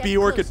like a good bee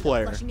orchid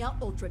player.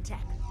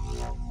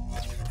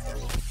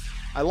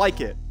 I like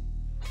it.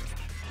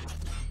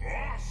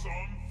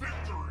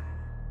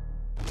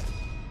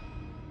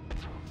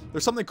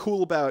 There's something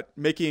cool about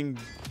making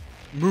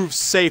moves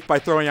safe by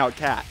throwing out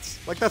cats.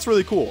 Like, that's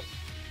really cool.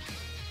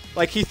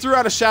 Like, he threw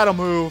out a shadow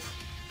move,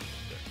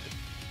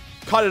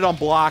 caught it on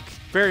block,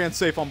 very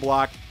unsafe on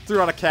block,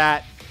 threw out a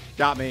cat,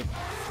 got me.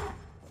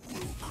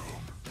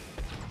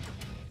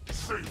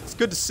 It's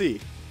good to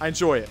see. I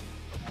enjoy it.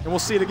 And we'll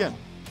see it again.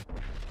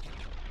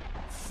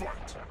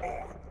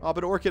 Oh,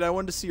 but Orchid, I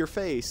wanted to see your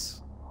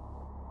face.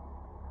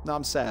 Now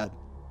I'm sad.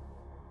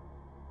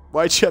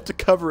 Why'd you have to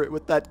cover it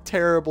with that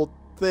terrible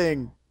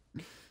thing?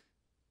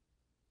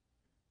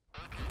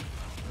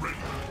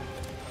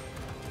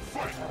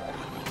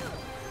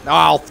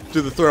 I'll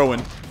do the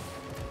throw-in.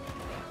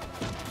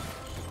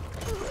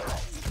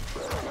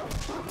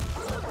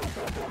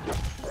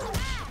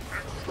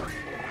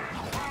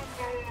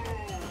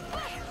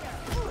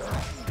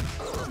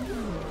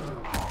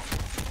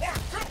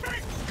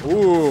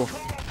 Ooh,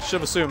 should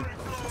have assumed.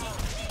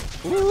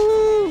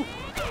 Ooh.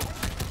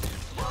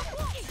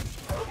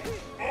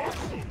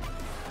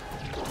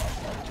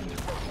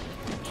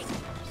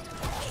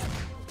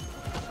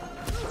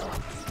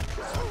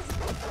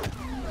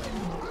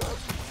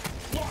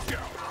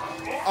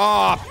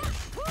 Ah.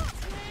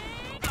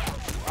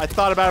 I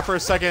thought about it for a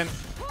second.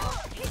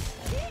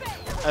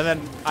 And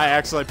then I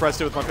accidentally pressed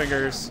it with my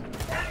fingers.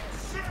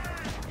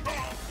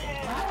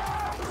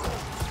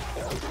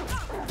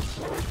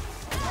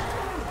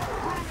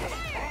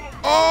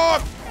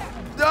 Oh!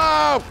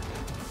 No!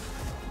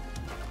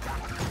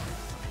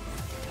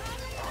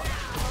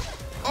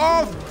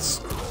 Oh!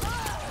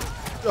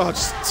 Oh,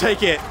 just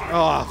take it.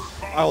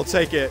 Oh, I will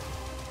take it.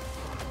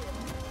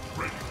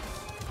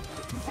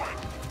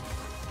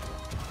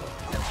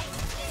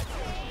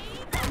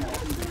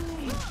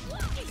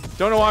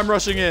 Don't know why I'm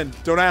rushing in.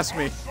 Don't ask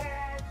me.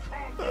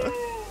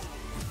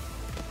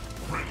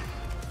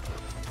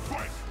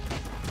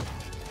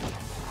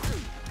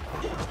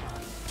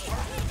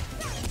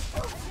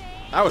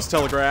 That was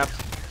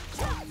telegraphed.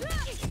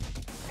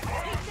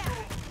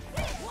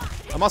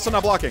 I'm also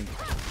not blocking.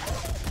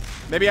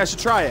 Maybe I should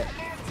try it.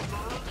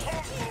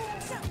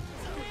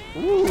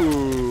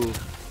 Ooh.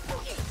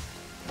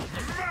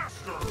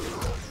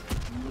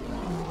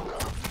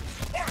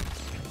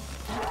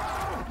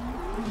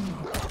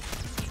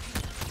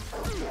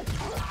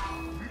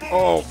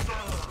 Oh.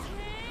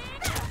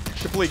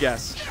 Complete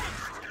guess.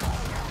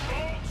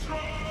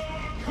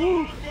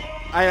 Whew.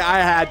 I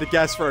had to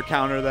guess for a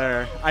counter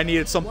there. I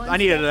needed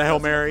a Hail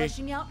Mary.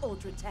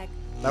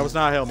 That was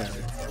not a Hail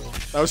Mary.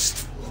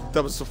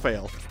 That was a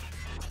fail.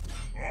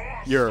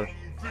 I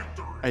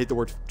hate the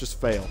word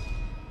just fail.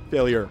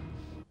 Failure.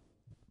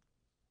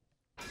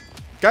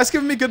 Guys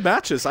giving me good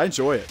matches. I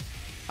enjoy it.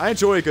 I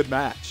enjoy a good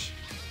match.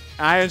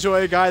 I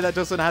enjoy a guy that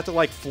doesn't have to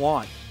like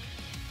flaunt.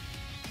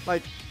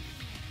 Like,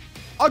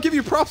 I'll give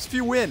you props if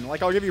you win.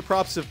 Like, I'll give you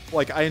props if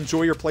like I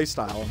enjoy your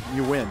playstyle and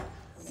you win.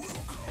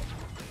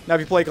 Now,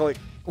 if you play like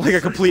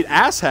a complete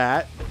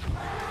asshat,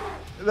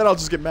 then I'll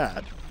just get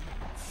mad.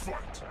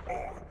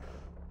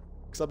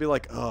 Because I'll be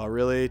like, oh,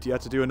 really? Do you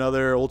have to do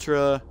another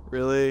Ultra?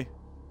 Really?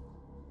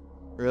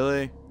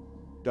 Really?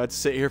 Do I have to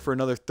sit here for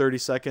another 30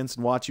 seconds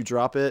and watch you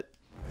drop it?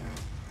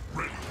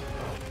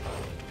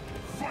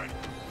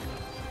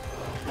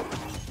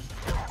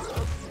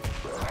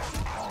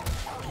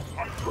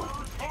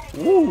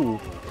 Ooh.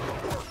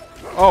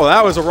 Oh,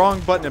 that was a wrong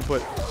button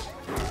input.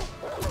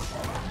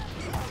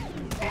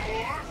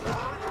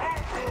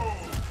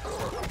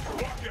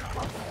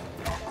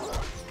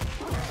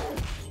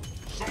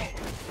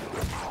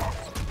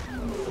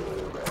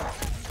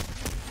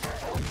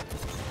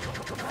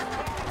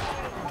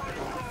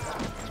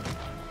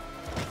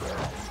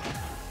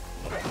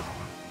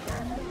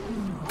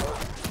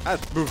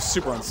 That move's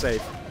super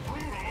unsafe.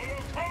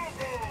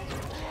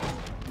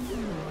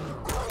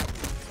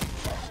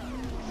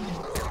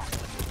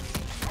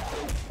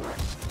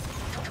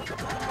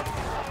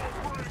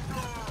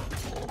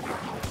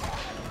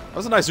 That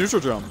was a nice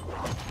neutral jump.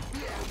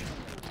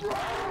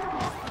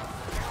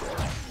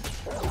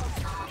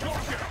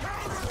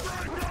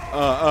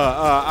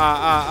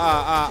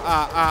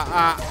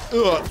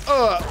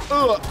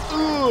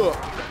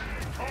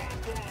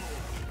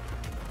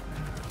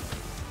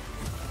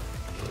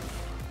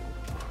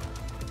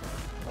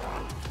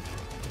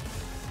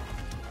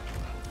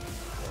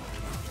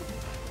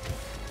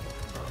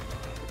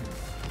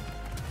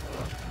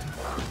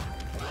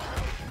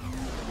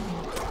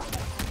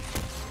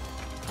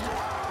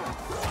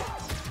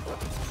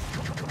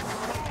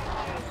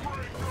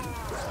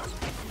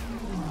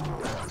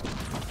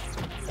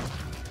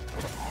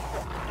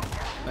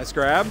 Nice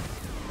grab.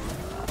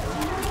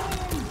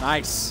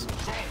 Nice.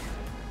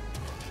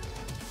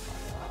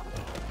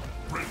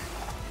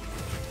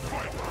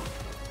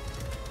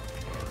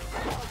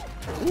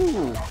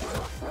 Ooh.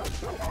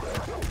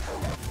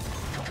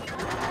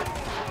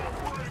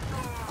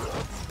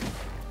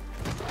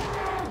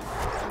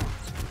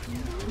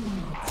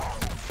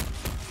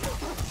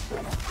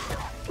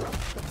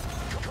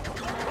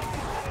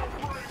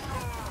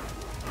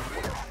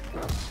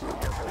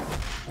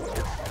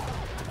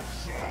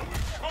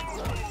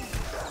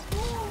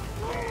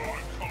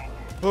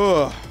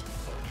 Ugh.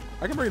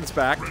 I can bring this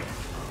back.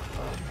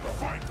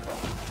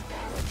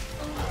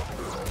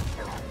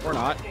 Or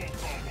not.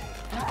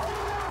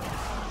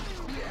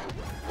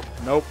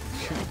 Nope.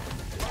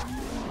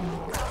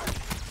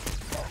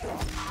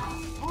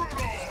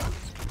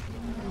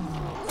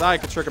 I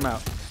could trick him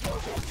out.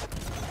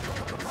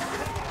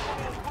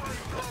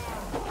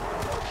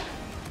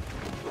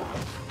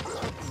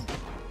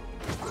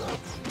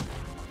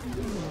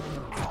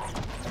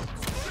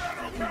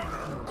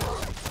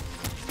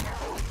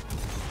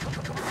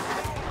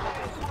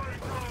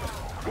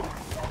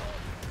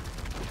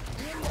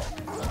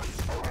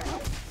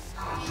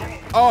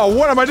 Oh,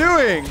 what am I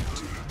doing?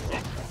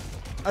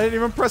 I didn't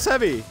even press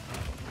heavy.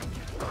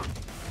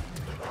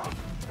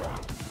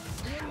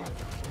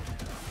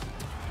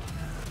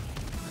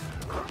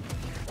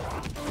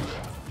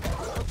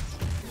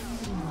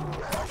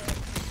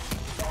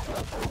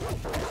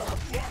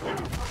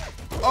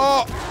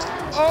 Oh!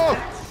 Oh!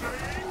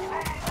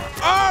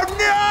 Oh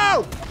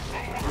no!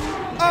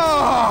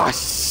 Oh!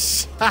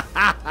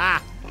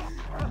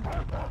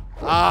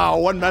 Ah,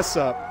 one mess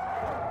up.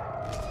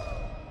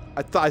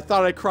 I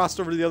thought I crossed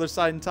over to the other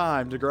side in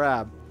time to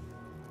grab.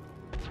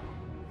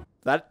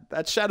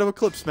 That Shadow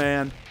Eclipse,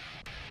 man.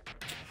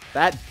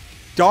 That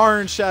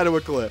darn Shadow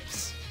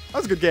Eclipse. That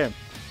was a good game.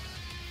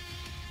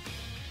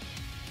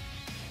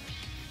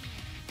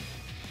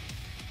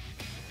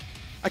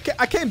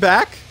 I came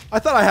back. I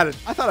thought I had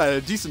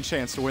a decent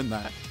chance to win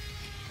that.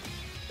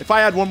 If I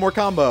had one more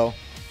combo,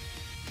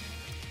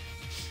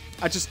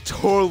 I just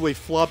totally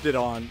flubbed it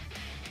on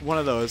one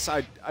of those.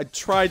 I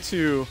tried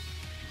to...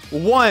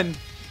 One,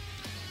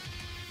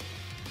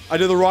 I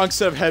did the wrong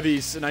set of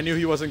heavies, and I knew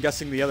he wasn't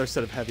guessing the other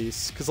set of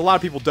heavies, because a lot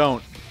of people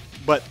don't.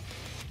 But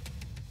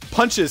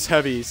punches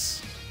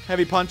heavies.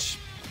 Heavy punch,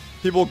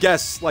 people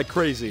guess like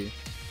crazy.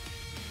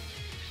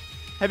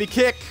 Heavy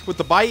kick with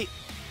the bite,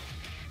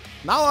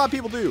 not a lot of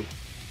people do.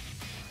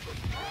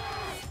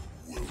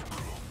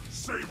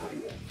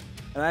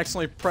 And I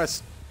accidentally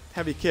pressed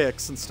heavy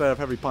kicks instead of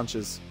heavy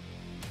punches.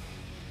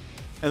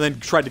 And then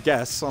tried to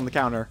guess on the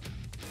counter.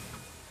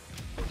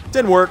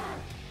 Didn't work.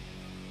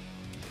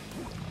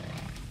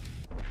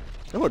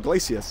 Oh, look,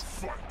 Glacius.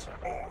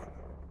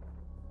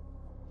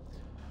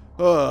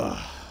 Ugh.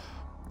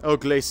 Oh,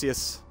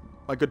 Glacius.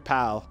 My good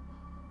pal.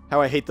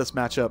 How I hate this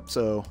matchup,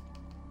 so...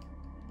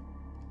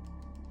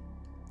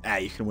 Ah,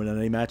 you can win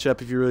any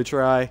matchup if you really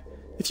try.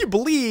 If you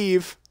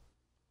believe...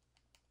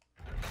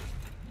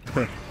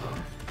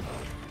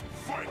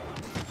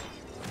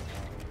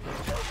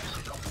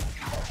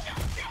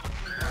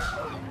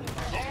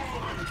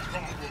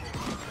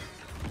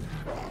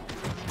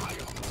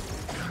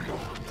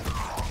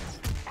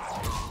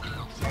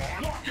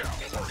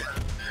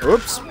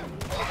 Oops.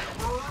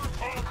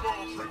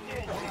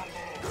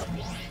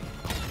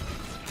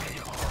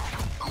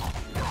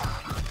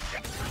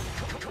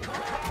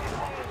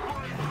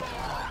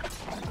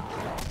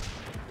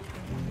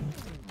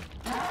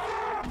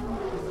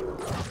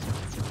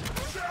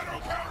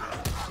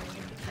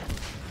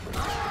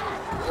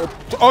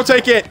 I'll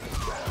take it.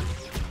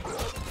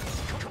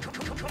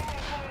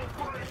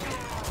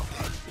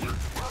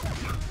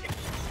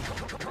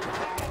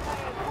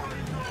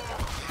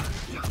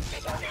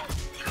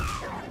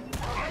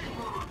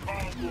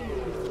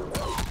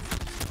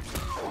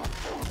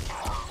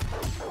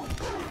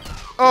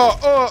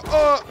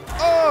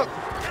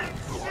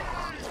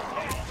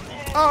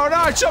 Oh no,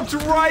 I jumped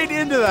right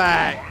into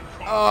that.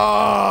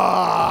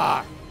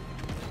 Oh.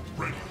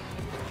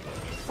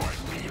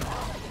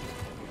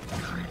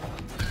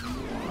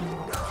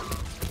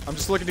 I'm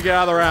just looking to get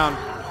out of the round.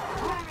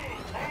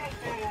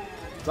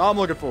 That's all I'm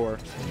looking for.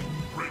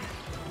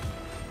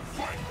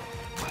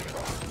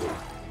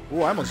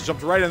 Ooh, I almost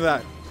jumped right into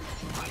that.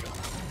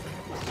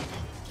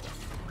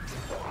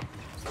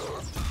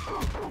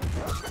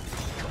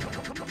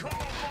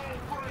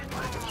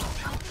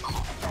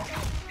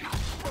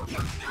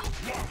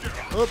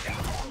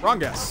 Oop, wrong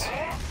guess.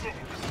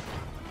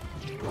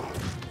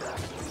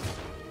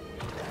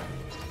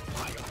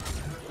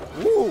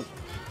 Woo!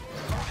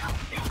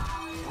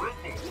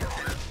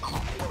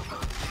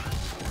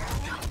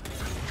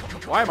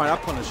 Why am I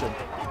not punishing?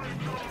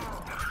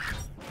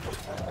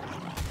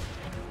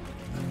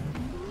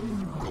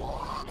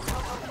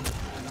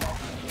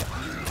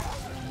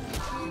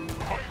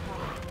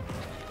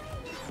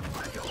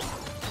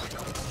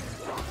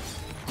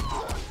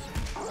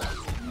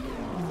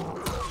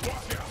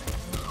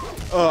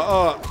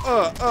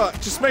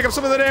 Just make up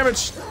some of the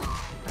damage.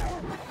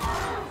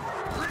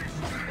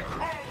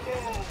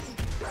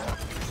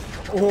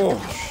 Oh.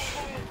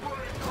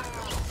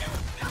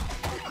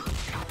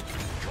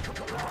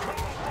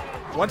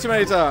 One too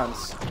many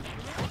times.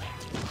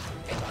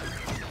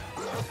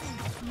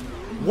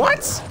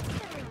 What?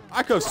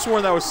 I could have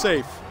sworn that was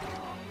safe.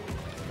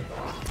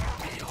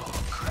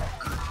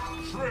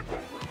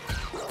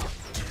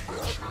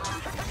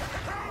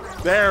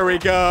 There we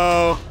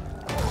go.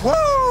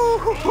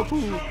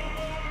 Woo!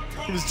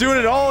 He was doing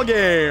it all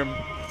game.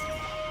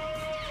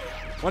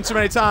 One too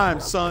many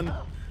times, son.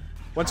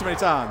 One too many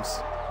times.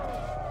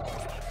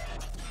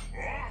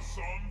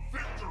 Awesome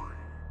victory.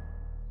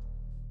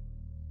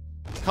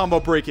 Combo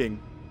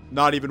breaking.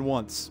 Not even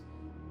once.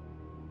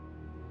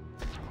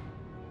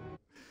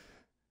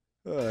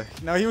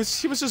 No, he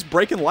was just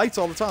breaking lights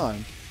all the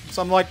time.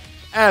 So I'm like,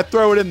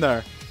 throw it in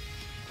there.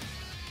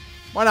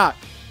 Why not?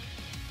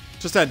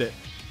 Just end it.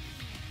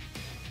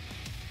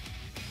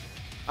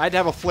 I had to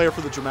have a flair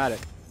for the dramatic.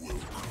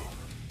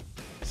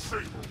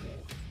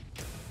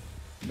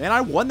 Man,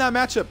 I won that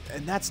matchup,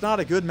 and that's not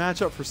a good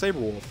matchup for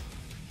Saberwolf.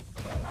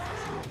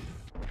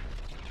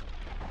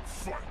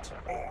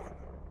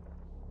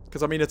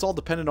 Because, I mean, it's all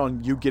dependent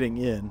on you getting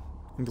in.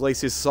 And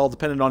Glacius is all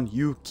dependent on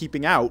you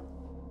keeping out.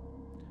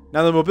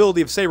 Now, the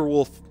mobility of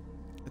Saberwolf,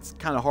 it's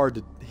kind of hard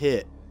to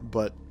hit,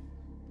 but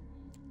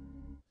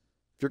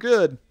if you're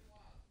good...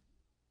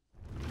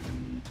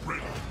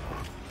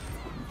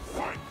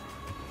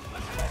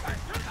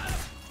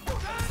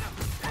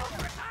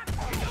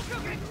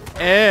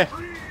 Eh.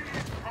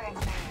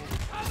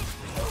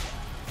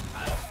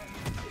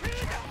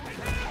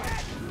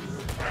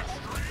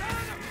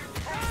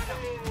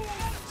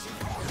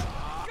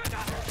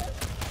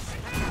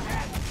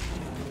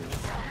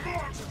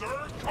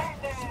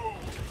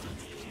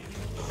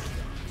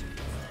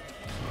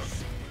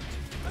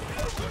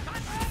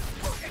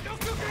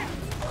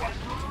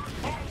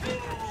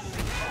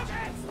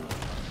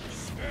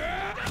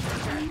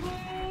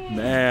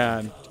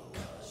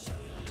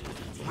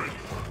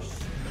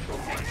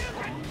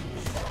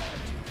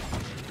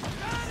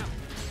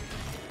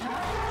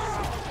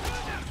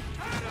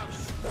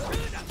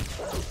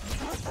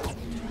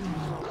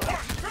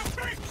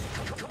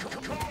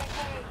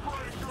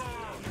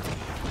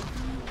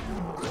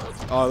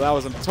 Oh, that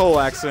was a total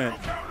accident.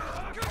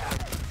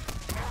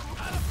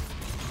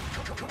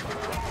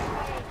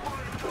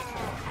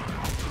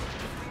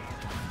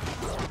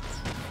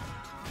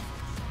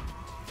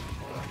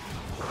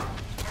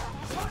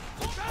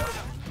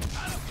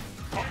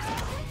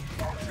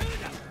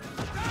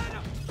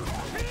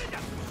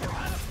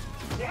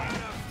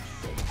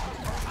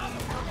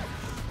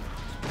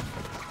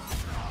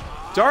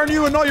 Darn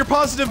you and all your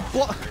positive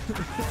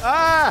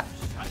Ah!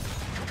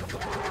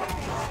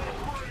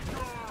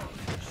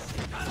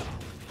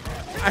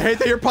 I hate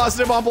that you're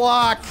positive on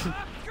block.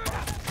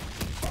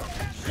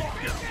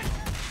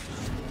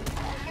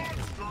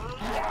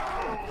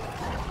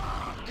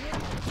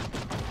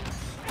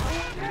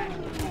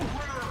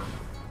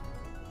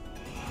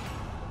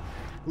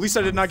 At least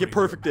I did not get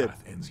perfected.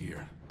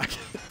 I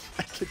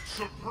can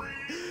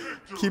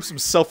keep some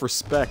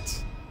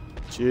self-respect.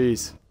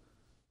 Jeez.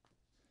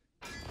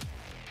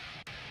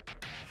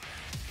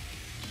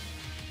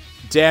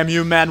 Damn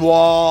you,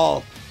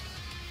 Manuel!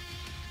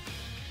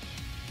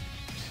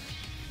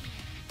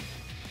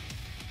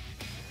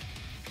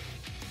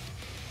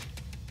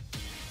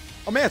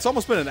 Oh man, it's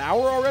almost been an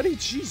hour already?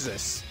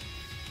 Jesus.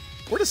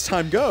 Where does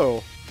time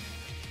go?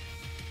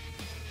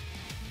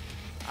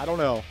 I don't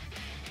know.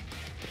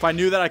 If I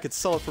knew that, I could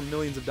sell it for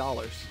millions of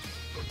dollars.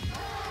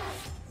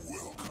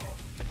 Welcome,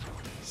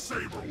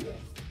 Saberwolf.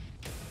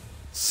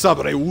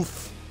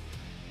 Saberwolf.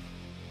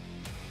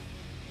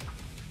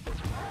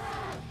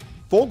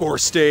 Fulgor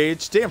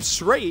stage, damn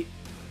straight.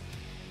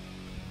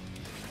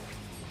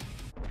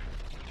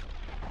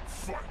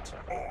 Fight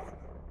on.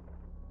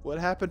 What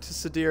happened to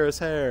Sadira's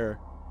hair?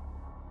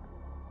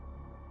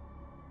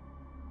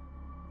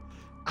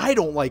 I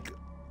don't like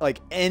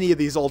any of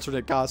these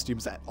alternate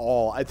costumes at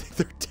all. I think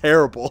they're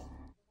terrible.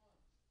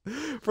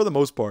 For the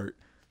most part.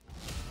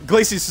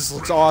 Glacius just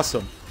looks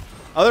awesome.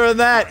 Other than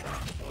that,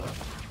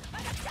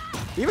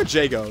 even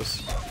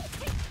Jagos.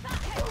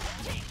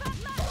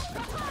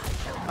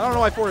 I don't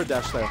know why forward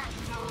dash there.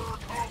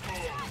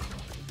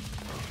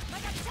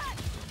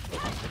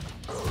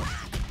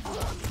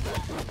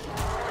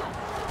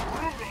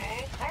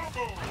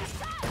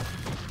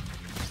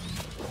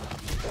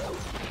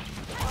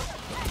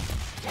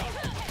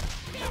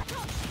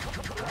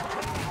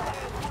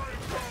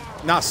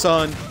 Nah,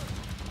 son.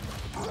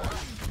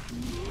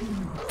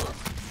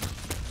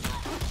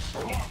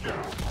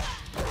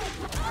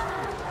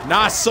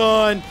 Nah,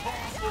 son.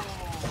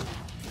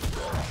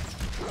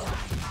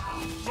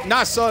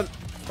 Nah, son.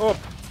 Oh.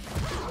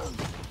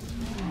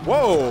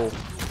 Whoa.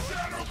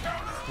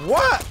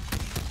 What?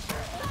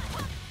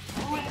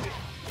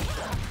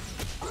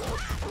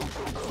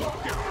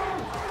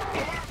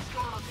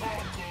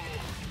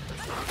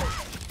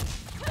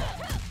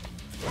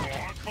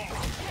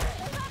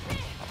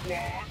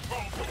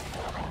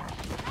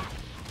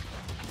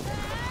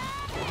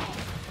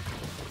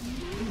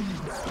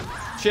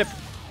 Chip.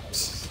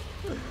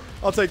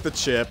 I'll take the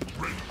chip.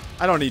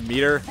 I don't need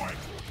meter.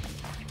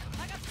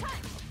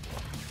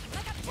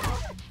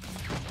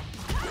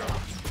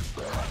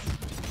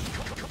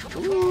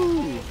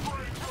 Ooh.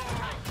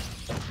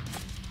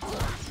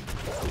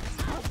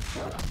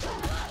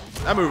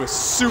 That move is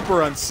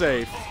super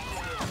unsafe.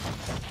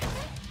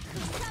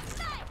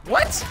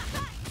 What?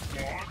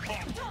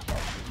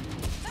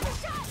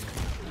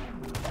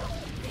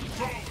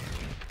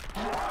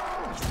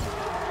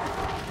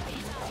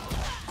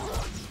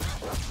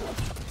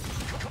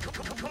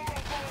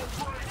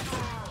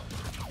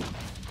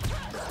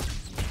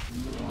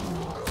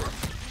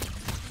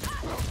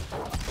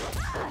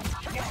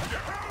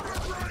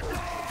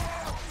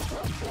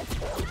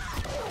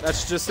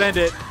 Let's just end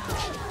it.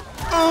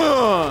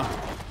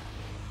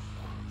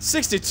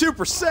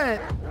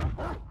 62%.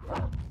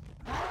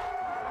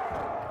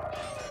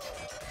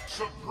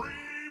 Supreme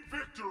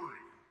victory.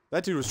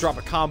 That dude was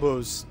dropping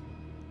combos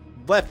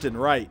left and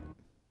right.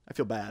 I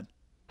feel bad.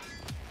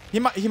 He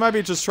might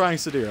be just trying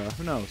Sadira.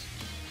 Who knows?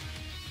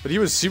 But he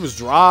was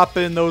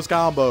dropping those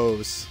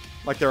combos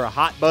like they're a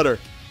hot butter.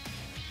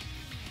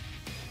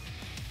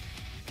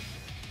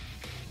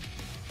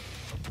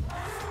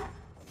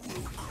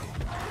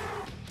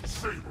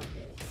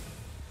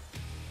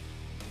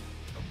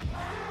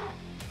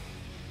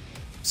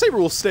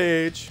 Saberwolf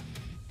stage.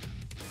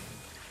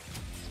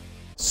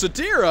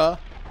 Sadira.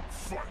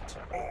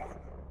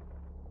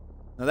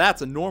 Now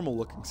that's a normal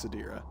looking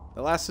Sadira.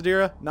 The last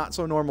Sadira, not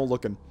so normal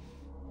looking.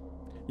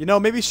 You know,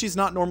 maybe she's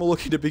not normal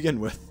looking to begin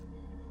with.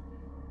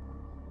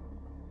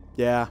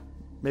 Yeah,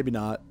 maybe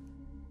not.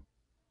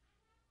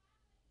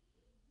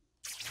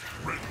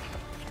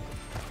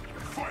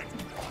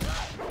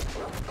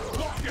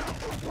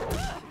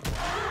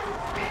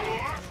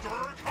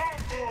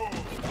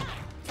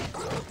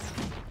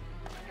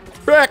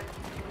 Back!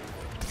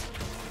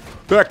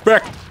 Back,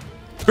 back!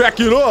 Back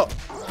it up!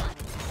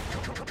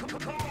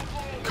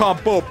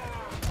 Combo!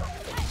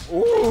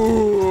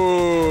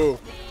 Ooh!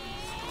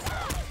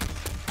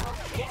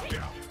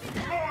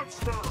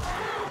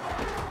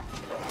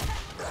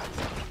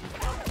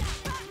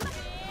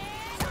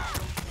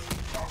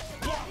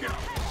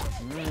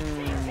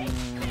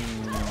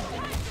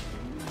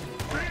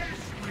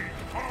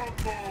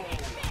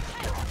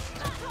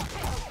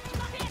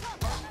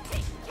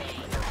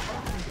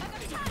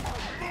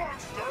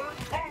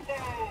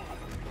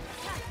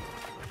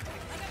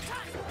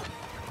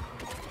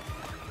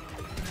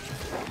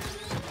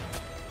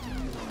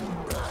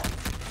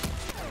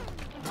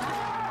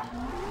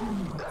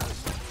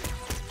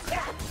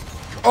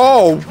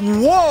 Oh,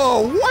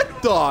 whoa!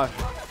 What the?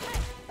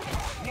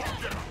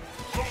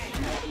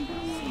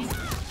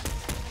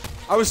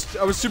 I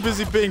was too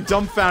busy being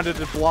dumbfounded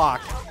to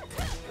block.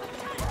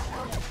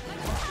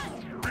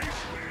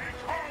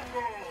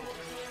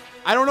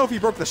 I don't know if he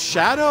broke the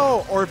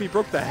shadow or if he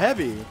broke the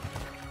heavy.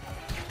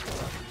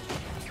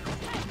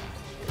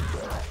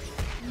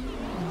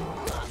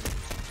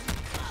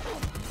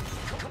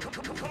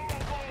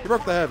 He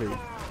broke the heavy.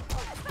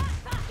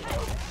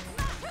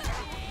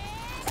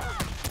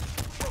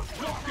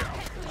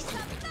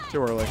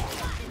 Too early.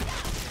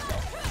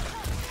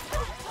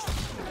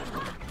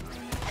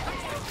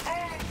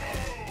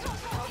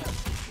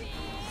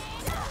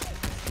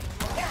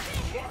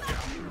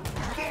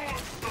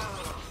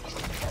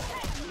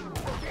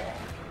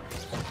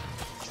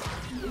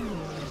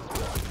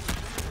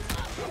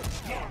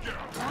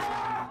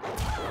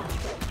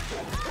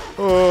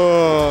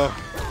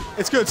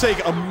 It's gonna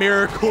take a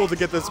miracle to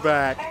get this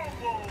back.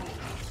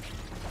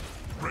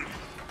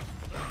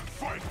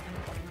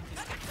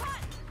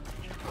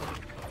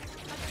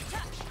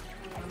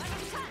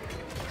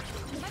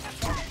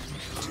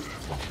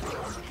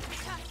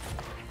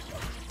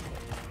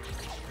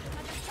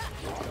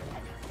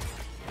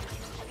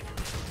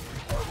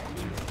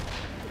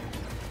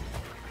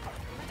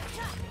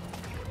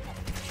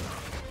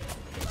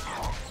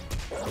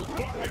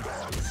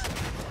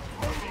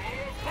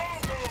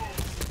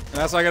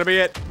 That's not gonna be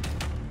it.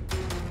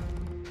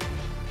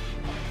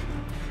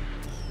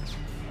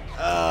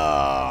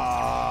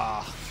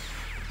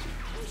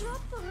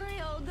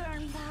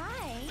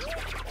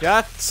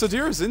 Yeah,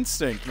 Sadira's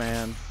instinct,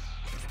 man.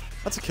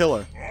 That's a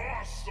killer.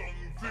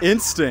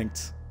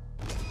 Instinct.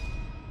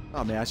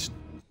 Oh man, I should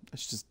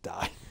just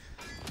die.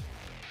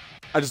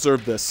 I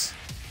deserve this.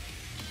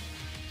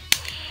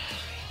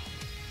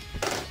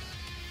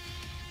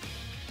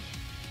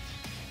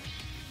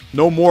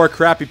 No more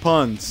crappy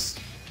puns.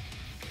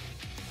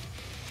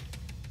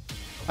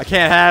 I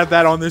can't have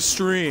that on this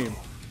stream.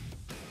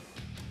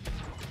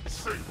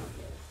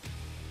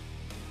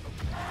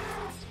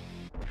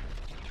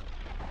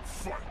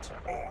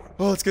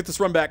 Oh, let's get this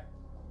run back.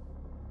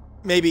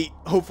 Maybe,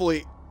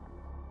 hopefully.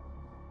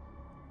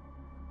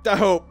 I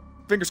hope.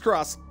 Fingers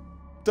crossed.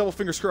 Double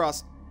fingers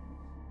crossed.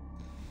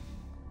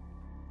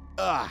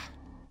 Ah.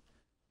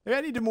 Maybe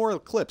I needed more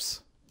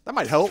clips. That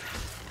might help.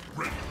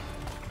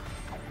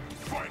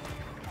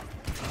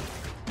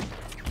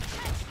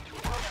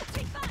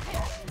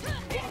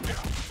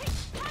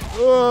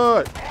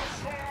 Good.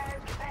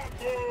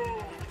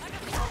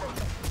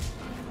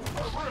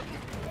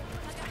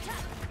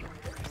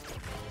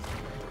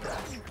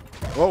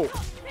 Whoa.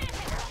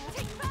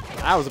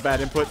 That was a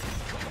bad input.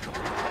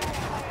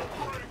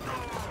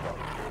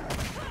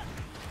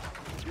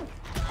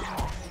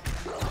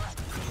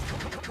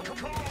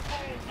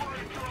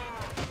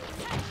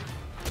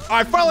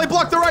 I finally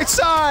blocked the right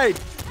side!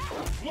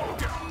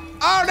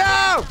 Oh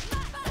no!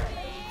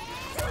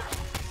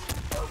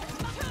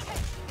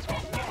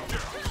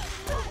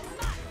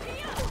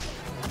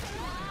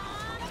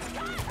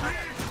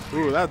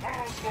 Ooh, that...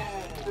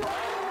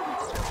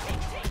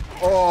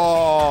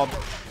 Oh...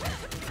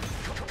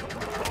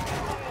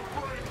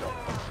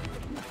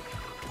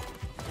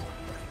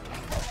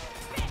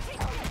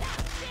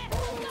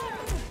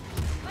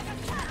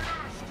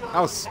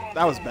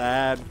 That was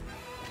bad.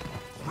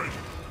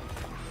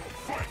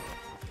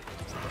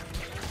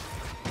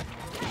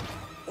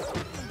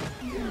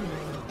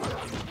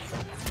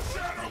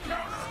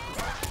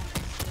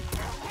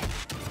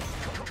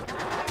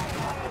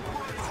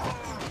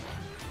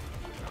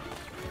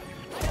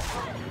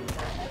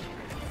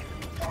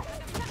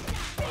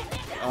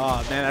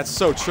 Oh man, that's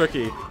so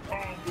tricky.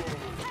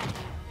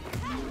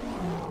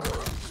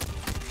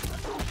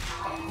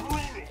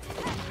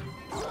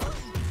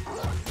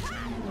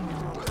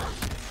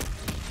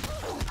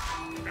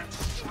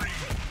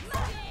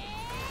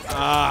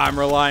 I'm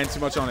relying too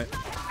much on it.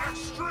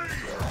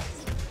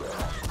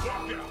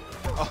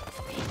 Oh.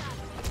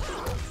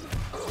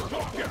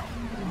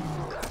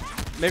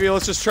 Maybe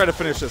let's just try to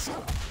finish this.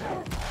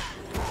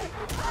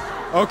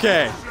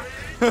 Okay.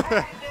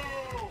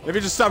 Maybe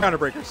just stop counter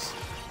breakers.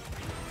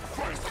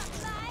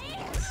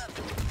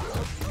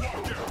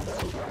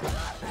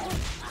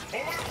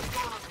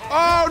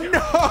 Oh no!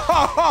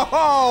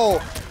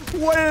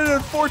 What an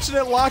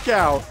unfortunate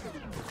lockout.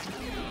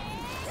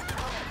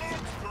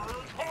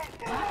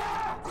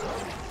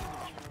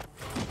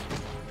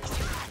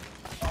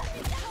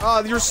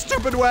 Oh, your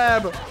stupid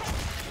web!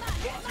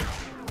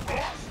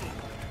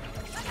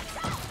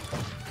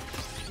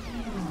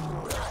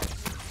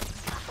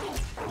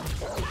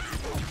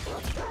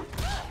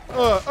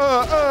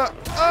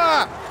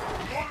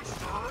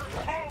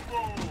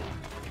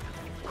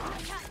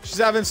 She's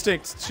out of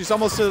instinct. She's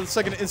almost to the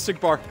second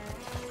instinct bar.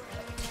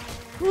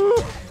 Woo.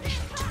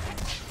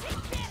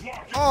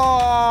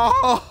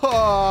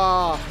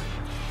 Oh!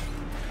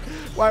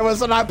 Why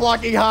wasn't I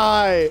blocking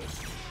high?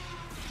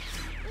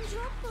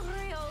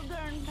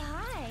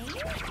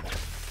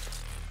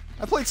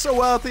 I played so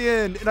well at the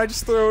end, and I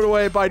just throw it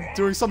away by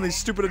doing something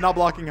stupid and not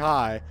blocking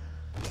high.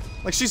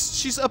 Like,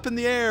 she's up in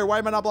the air. Why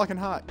am I not blocking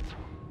high?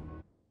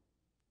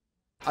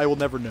 I will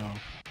never know.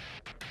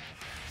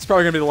 It's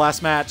probably going to be the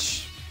last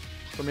match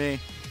for me.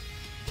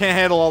 Can't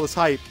handle all this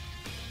hype.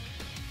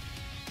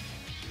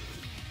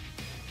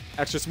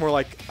 Actually, it's more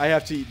like I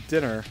have to eat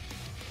dinner.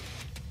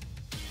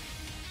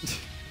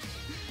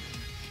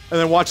 And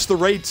then watch the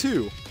raid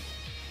too.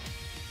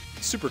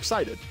 Super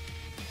excited.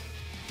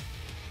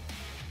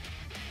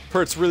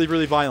 Heard it's really,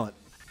 really violent.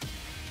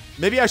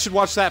 Maybe I should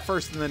watch that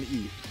first and then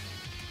eat.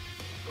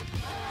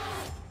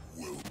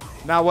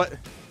 Now what?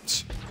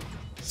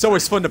 It's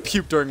always fun to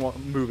puke during one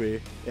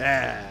movie.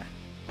 Yeah.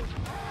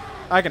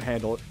 I can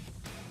handle it.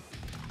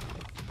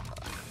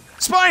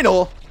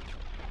 Spinal!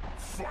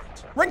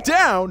 Rank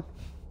down!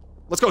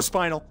 Let's go,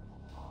 Spinal.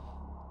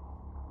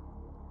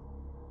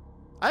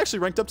 I actually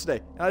ranked up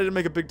today, and I didn't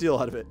make a big deal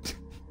out of it.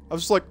 I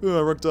was just like, I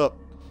ranked up.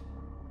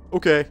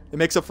 Okay. It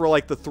makes up for,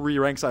 like, the 3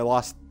 ranks I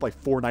lost,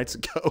 like, 4 nights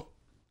ago.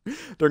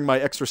 During my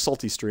extra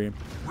salty stream.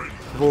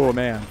 Oh,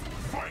 man.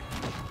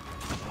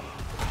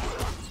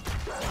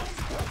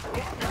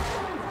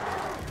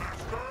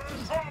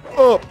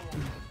 Oh!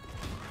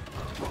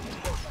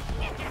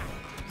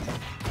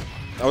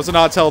 That was an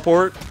odd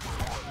teleport.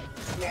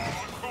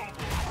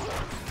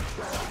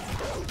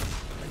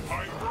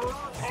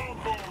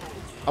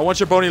 I want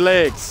your bony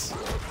legs.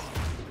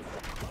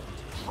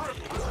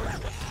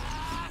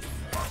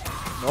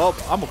 Nope,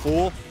 I'm a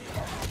fool.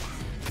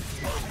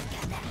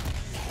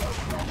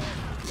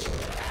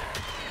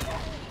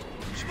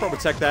 Should probably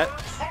protect that.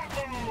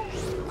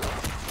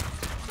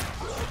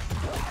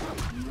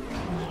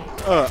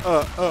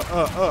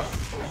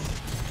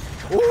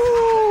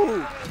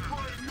 Ooh!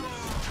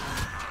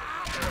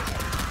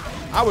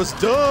 I was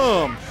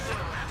dumb.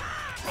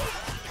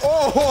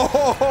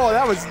 Oh,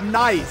 that was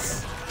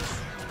nice.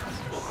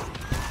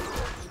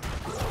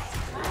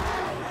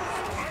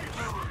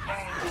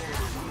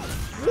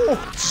 Oh,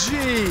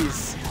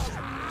 jeez.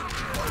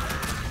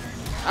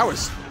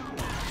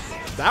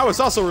 That was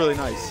also really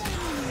nice.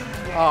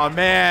 Oh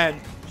man,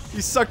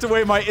 he sucked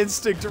away my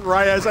instinct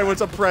right as I went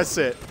to press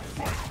it.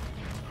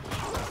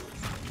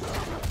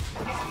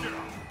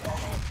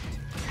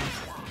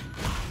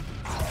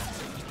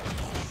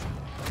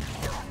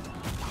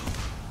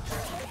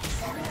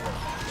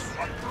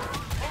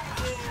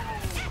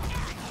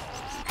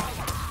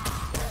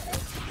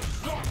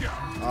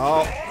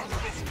 Oh.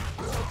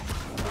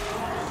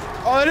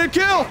 Oh, that didn't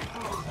kill!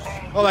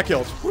 Oh, that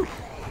killed. Whew.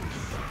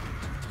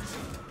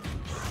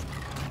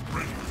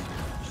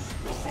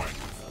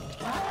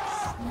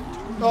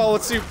 Oh,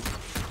 let's see.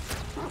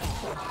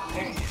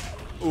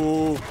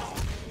 Ooh.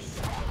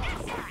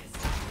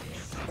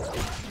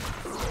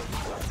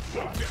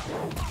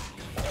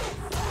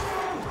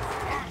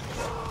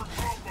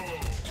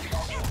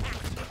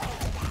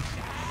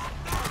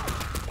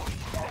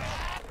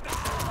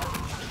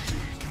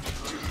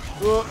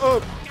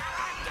 Oh.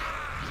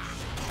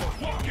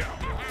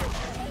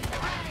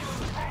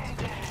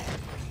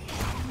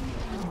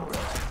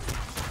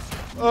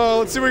 Oh,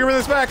 let's see if we can bring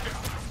this back.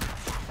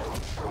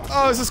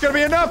 Oh, is this gonna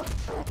be enough?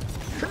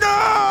 No!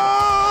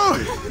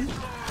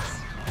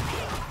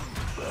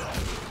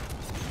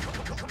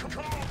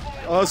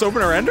 Oh, let's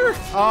open our ender?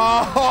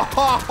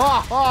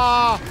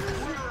 Oh,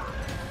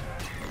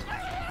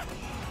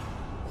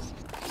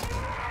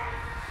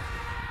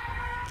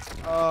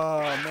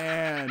 oh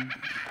man.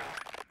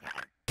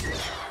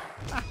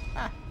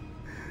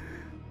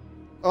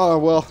 Oh,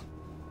 well.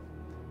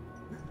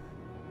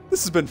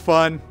 This has been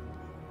fun.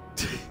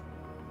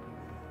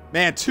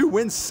 Man, 2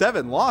 wins,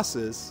 7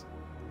 losses.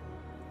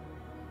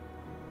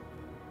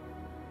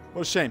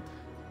 What a shame.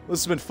 This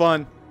has been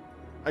fun.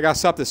 I gotta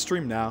stop this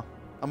stream now.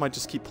 I might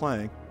just keep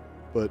playing,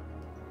 but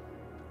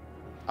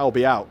I will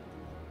be out.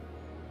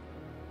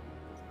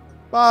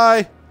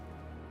 Bye.